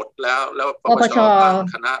ร้อยหมดแล้วปปชตั้ง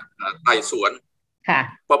คณะไต่สวน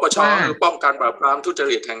ปปชคือป้องกันปราบปรามทุจ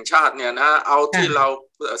ริตแห่งชาติเนี่ยนะเอาที่เรา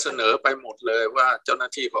เสนอไปหมดเลยว่าเจ้าหน้า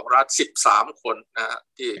ที่ของรัฐ13 คนนะ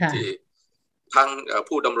ที่ทั้ง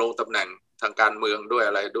ผู้ดำรงตำแหน่งทางการเมืองด้วย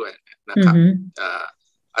อะไรด้วยนะครับ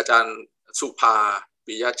อาจารย์สุภา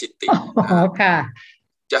ปิยจิตติ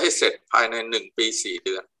จะให้เสร็จภายใน1 ปี 4 เ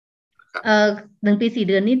ดือน1 ปี 4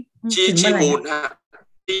 เดือนนี่ชี้มูล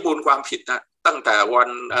ชี้มูลความผิดนะตั้งแ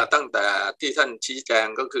ต่ที่ท่านชี้แจง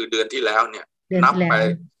ก็คือเดือนที่แล้วเนี่ยนับไป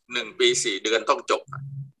1 ปี 4 เดือนต้องจบ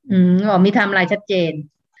มีไทม์ไลน์ชัดเจน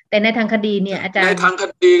แต่ในทางคดีเนี่ยอาจารย์ในทางค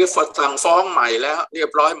ดีสั่งฟ้องใหม่แล้วเรีย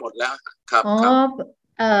บร้อยหมดแล้วครับ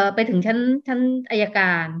ไปถึงชั้นอัยก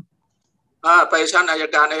ารไปชั้นอัย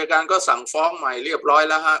การก็สั่งฟ้องใหม่เรียบร้อย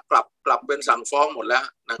แล้วฮะกลับเป็นสั่งฟ้องหมดแล้ว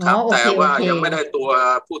นะครับแต่ว่ายังไม่ได้ตัว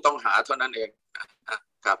ผู้ต้องหาเท่านั้นเอง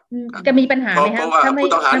ครับจะมีปัญหาไหมคะถ้าผู้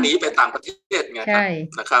ต้องหาหนีไปต่างประเทศไง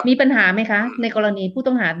นะครับมีปัญหาไหมคะในกรณีผู้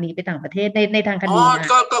ต้องหาหนีไปต่างประเทศในทางคดี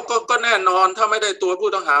ก็แน่นอนถ้าไม่ได้ตัวผู้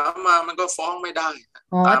ต้องหามามันก็ฟ้องไม่ได้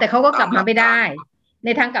แต่เขาก็กลับมาไม่ได้ใน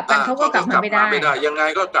ทางกลับกันเขาก็กลับมาไม่ได้ยังไง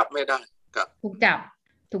ก็กลับไม่ได้ครับถูก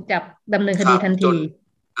จับดำเนินคดีทันที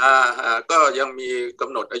ก็ยังมีก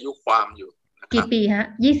ำหนดอายุความอยู่กี่ปีฮะ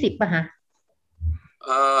20ป่ะฮะ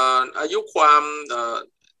อายุความ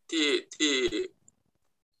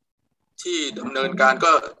ที่ดำเนินการ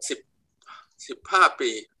ก็15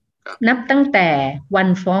 ปีครับนับตั้งแต่วัน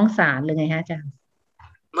ฟ้องศาลเลยไงฮะอาจารย์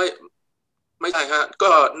ไม่ใช่ฮะ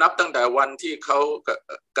ก็นับตั้งแต่วันที่เขา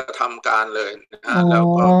กระทำการเลยนะฮะแล้ว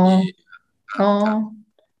ก็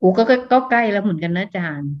มีก็ใกล้แล้วเหมือนกันนะอาจา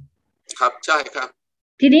รย์ครับใช่ครับ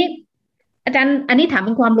ทีนี้อาจารย์อันนี้ถามเ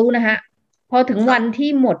ป็นความรู้นะฮะพอถึงวันที่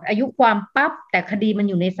หมดอายุความปั๊บแต่คดีมัน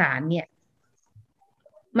อยู่ในศาลเนี่ย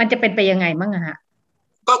มันจะเป็นไปยังไงบ้างอะฮะ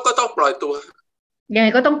ก็ต้องปล่อยตัวยังไง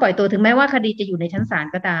ก็ต้องปล่อยตัวถึงแม้ว่าคดีจะอยู่ในชั้นศาล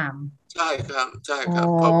ก็ตามใช่ครับ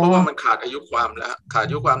เพราะว่ามันขาดอายุความแล้วขาดอ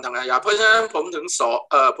ายุความทางอาญาเพราะฉะนั้นผมถึ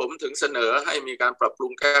งเสนอให้มีการปรับปรุ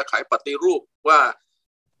งแก้ไขปฏิรูปว่า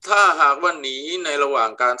ถ้าหากว่าหนีในระหว่าง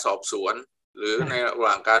การสอบสวนหรือในระห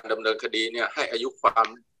ว่างการดำเนินคดีเนี่ยให้อายุความ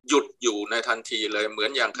หยุดอยู่ในทันทีเลยเหมือ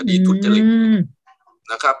นอย่างคดีทุจริต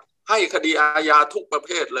นะครับให้คดีอาญาทุกประเภ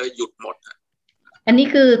ทเลยหยุดหมดอันนี้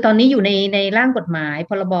คือตอนนี้อยู่ในร่างกฎหมาย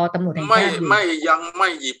พรบตำรวจแห่งชาติยังไม่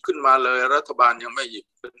หยิบขึ้นมาเลยรัฐบาลยังไม่หยิบ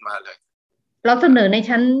ขึ้นมาเลยเราเสนอใน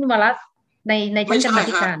ชั้นวาระในชั้นกรรมา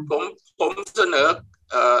ธิการผมเสนอ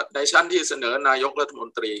ในชั้นที่เสนอนายกรัฐมน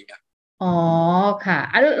ตรีไงค่ะ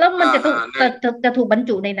แล้วมันจะถูกบรร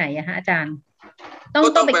จุในไหนอะฮะอาจารย์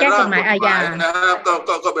ต้องไปแก้กฎหมายอาญานะครับ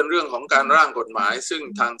ก็เป็นเรื่องของการร่างกฎหมายซึ่ง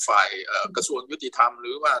ทางฝ่ายกระทรวงยุติธรรมห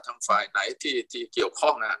รือว่าทางฝ่ายไหนที่เกี่ยวข้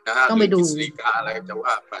องนะฮะต้องไปดูกฤษฎีกาอะไรจะ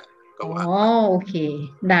ว่าไปก็ว่าโอเค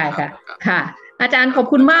ได้ค่ะอาจารย์ขอบ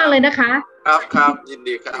คุณมากเลยนะคะครับยิน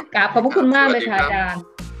ดีครับขอบคุณมากเลยค่ะอาจารย์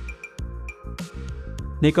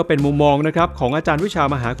นี่ก็เป็นมุมมองนะครับของอาจารย์วิชา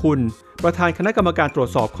มหาคุณประธานคณะกรรมการตรวจ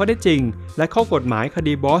สอบข้อเท็จจริงและข้อกฎหมายค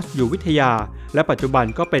ดีบอสอยู่วิทยาและปัจจุบัน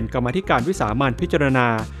ก็เป็นกรรมาธิการวิสามัญพิจารณา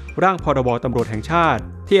ร่างพรบตำรวจแห่งชาติ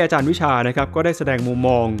ที่อาจารย์วิชานะครับก็ได้แสดงมุมม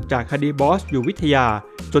องจากคดีบอสอยู่วิทยา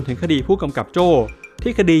จนถึงคดีผู้กำกับโจ้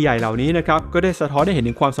ที่คดีใหญ่เหล่านี้นะครับก็ได้สะท้อนให้เห็น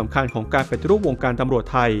ถึงความสำคัญของการปฏิรูปวงการตำรวจ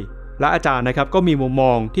ไทยและอาจารย์นะครับก็มีมุมม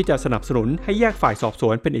องที่จะสนับสนุนให้แยกฝ่ายสอบส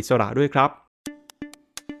วนเป็นอิสระด้วยครับ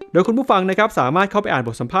โดยคุณผู้ฟังนะครับสามารถเข้าไปอ่านบ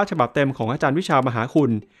ทสัมภาษณ์ฉบับเต็มของอาจารย์วิชามหาคุ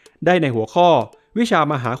ณได้ในหัวข้อวิชา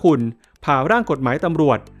มหาคุณผ่าร่างกฎหมายตำร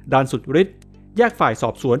วจดันสุดฤทธิ์แยกฝ่ายสอ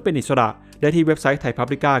บสวนเป็นอิสระได้ที่เว็บไซต์ไทยพับ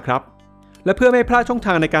ลิก้าครับและเพื่อไม่พลาดช่องท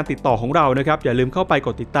างในการติดต่อของเรานะครับอย่าลืมเข้าไปก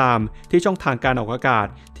ดติดตามที่ช่องทางการออกอากาศ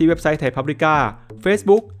ที่เว็บไซต์ไทยพับลิก้า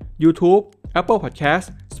Facebook YouTube Apple Podcast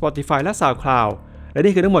Spotify และ SoundCloud และ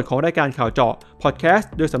นี่คือทั้งหมดของรายการข่าวเจาะพอดแคส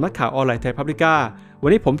ต์โดยสำนักข่าวออนไลน์ไทยพับลิก้าวัน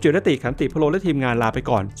นี้ผมจิรติขันติพโลและทีมงานลาไป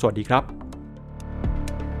ก่อนสวัสดีครับ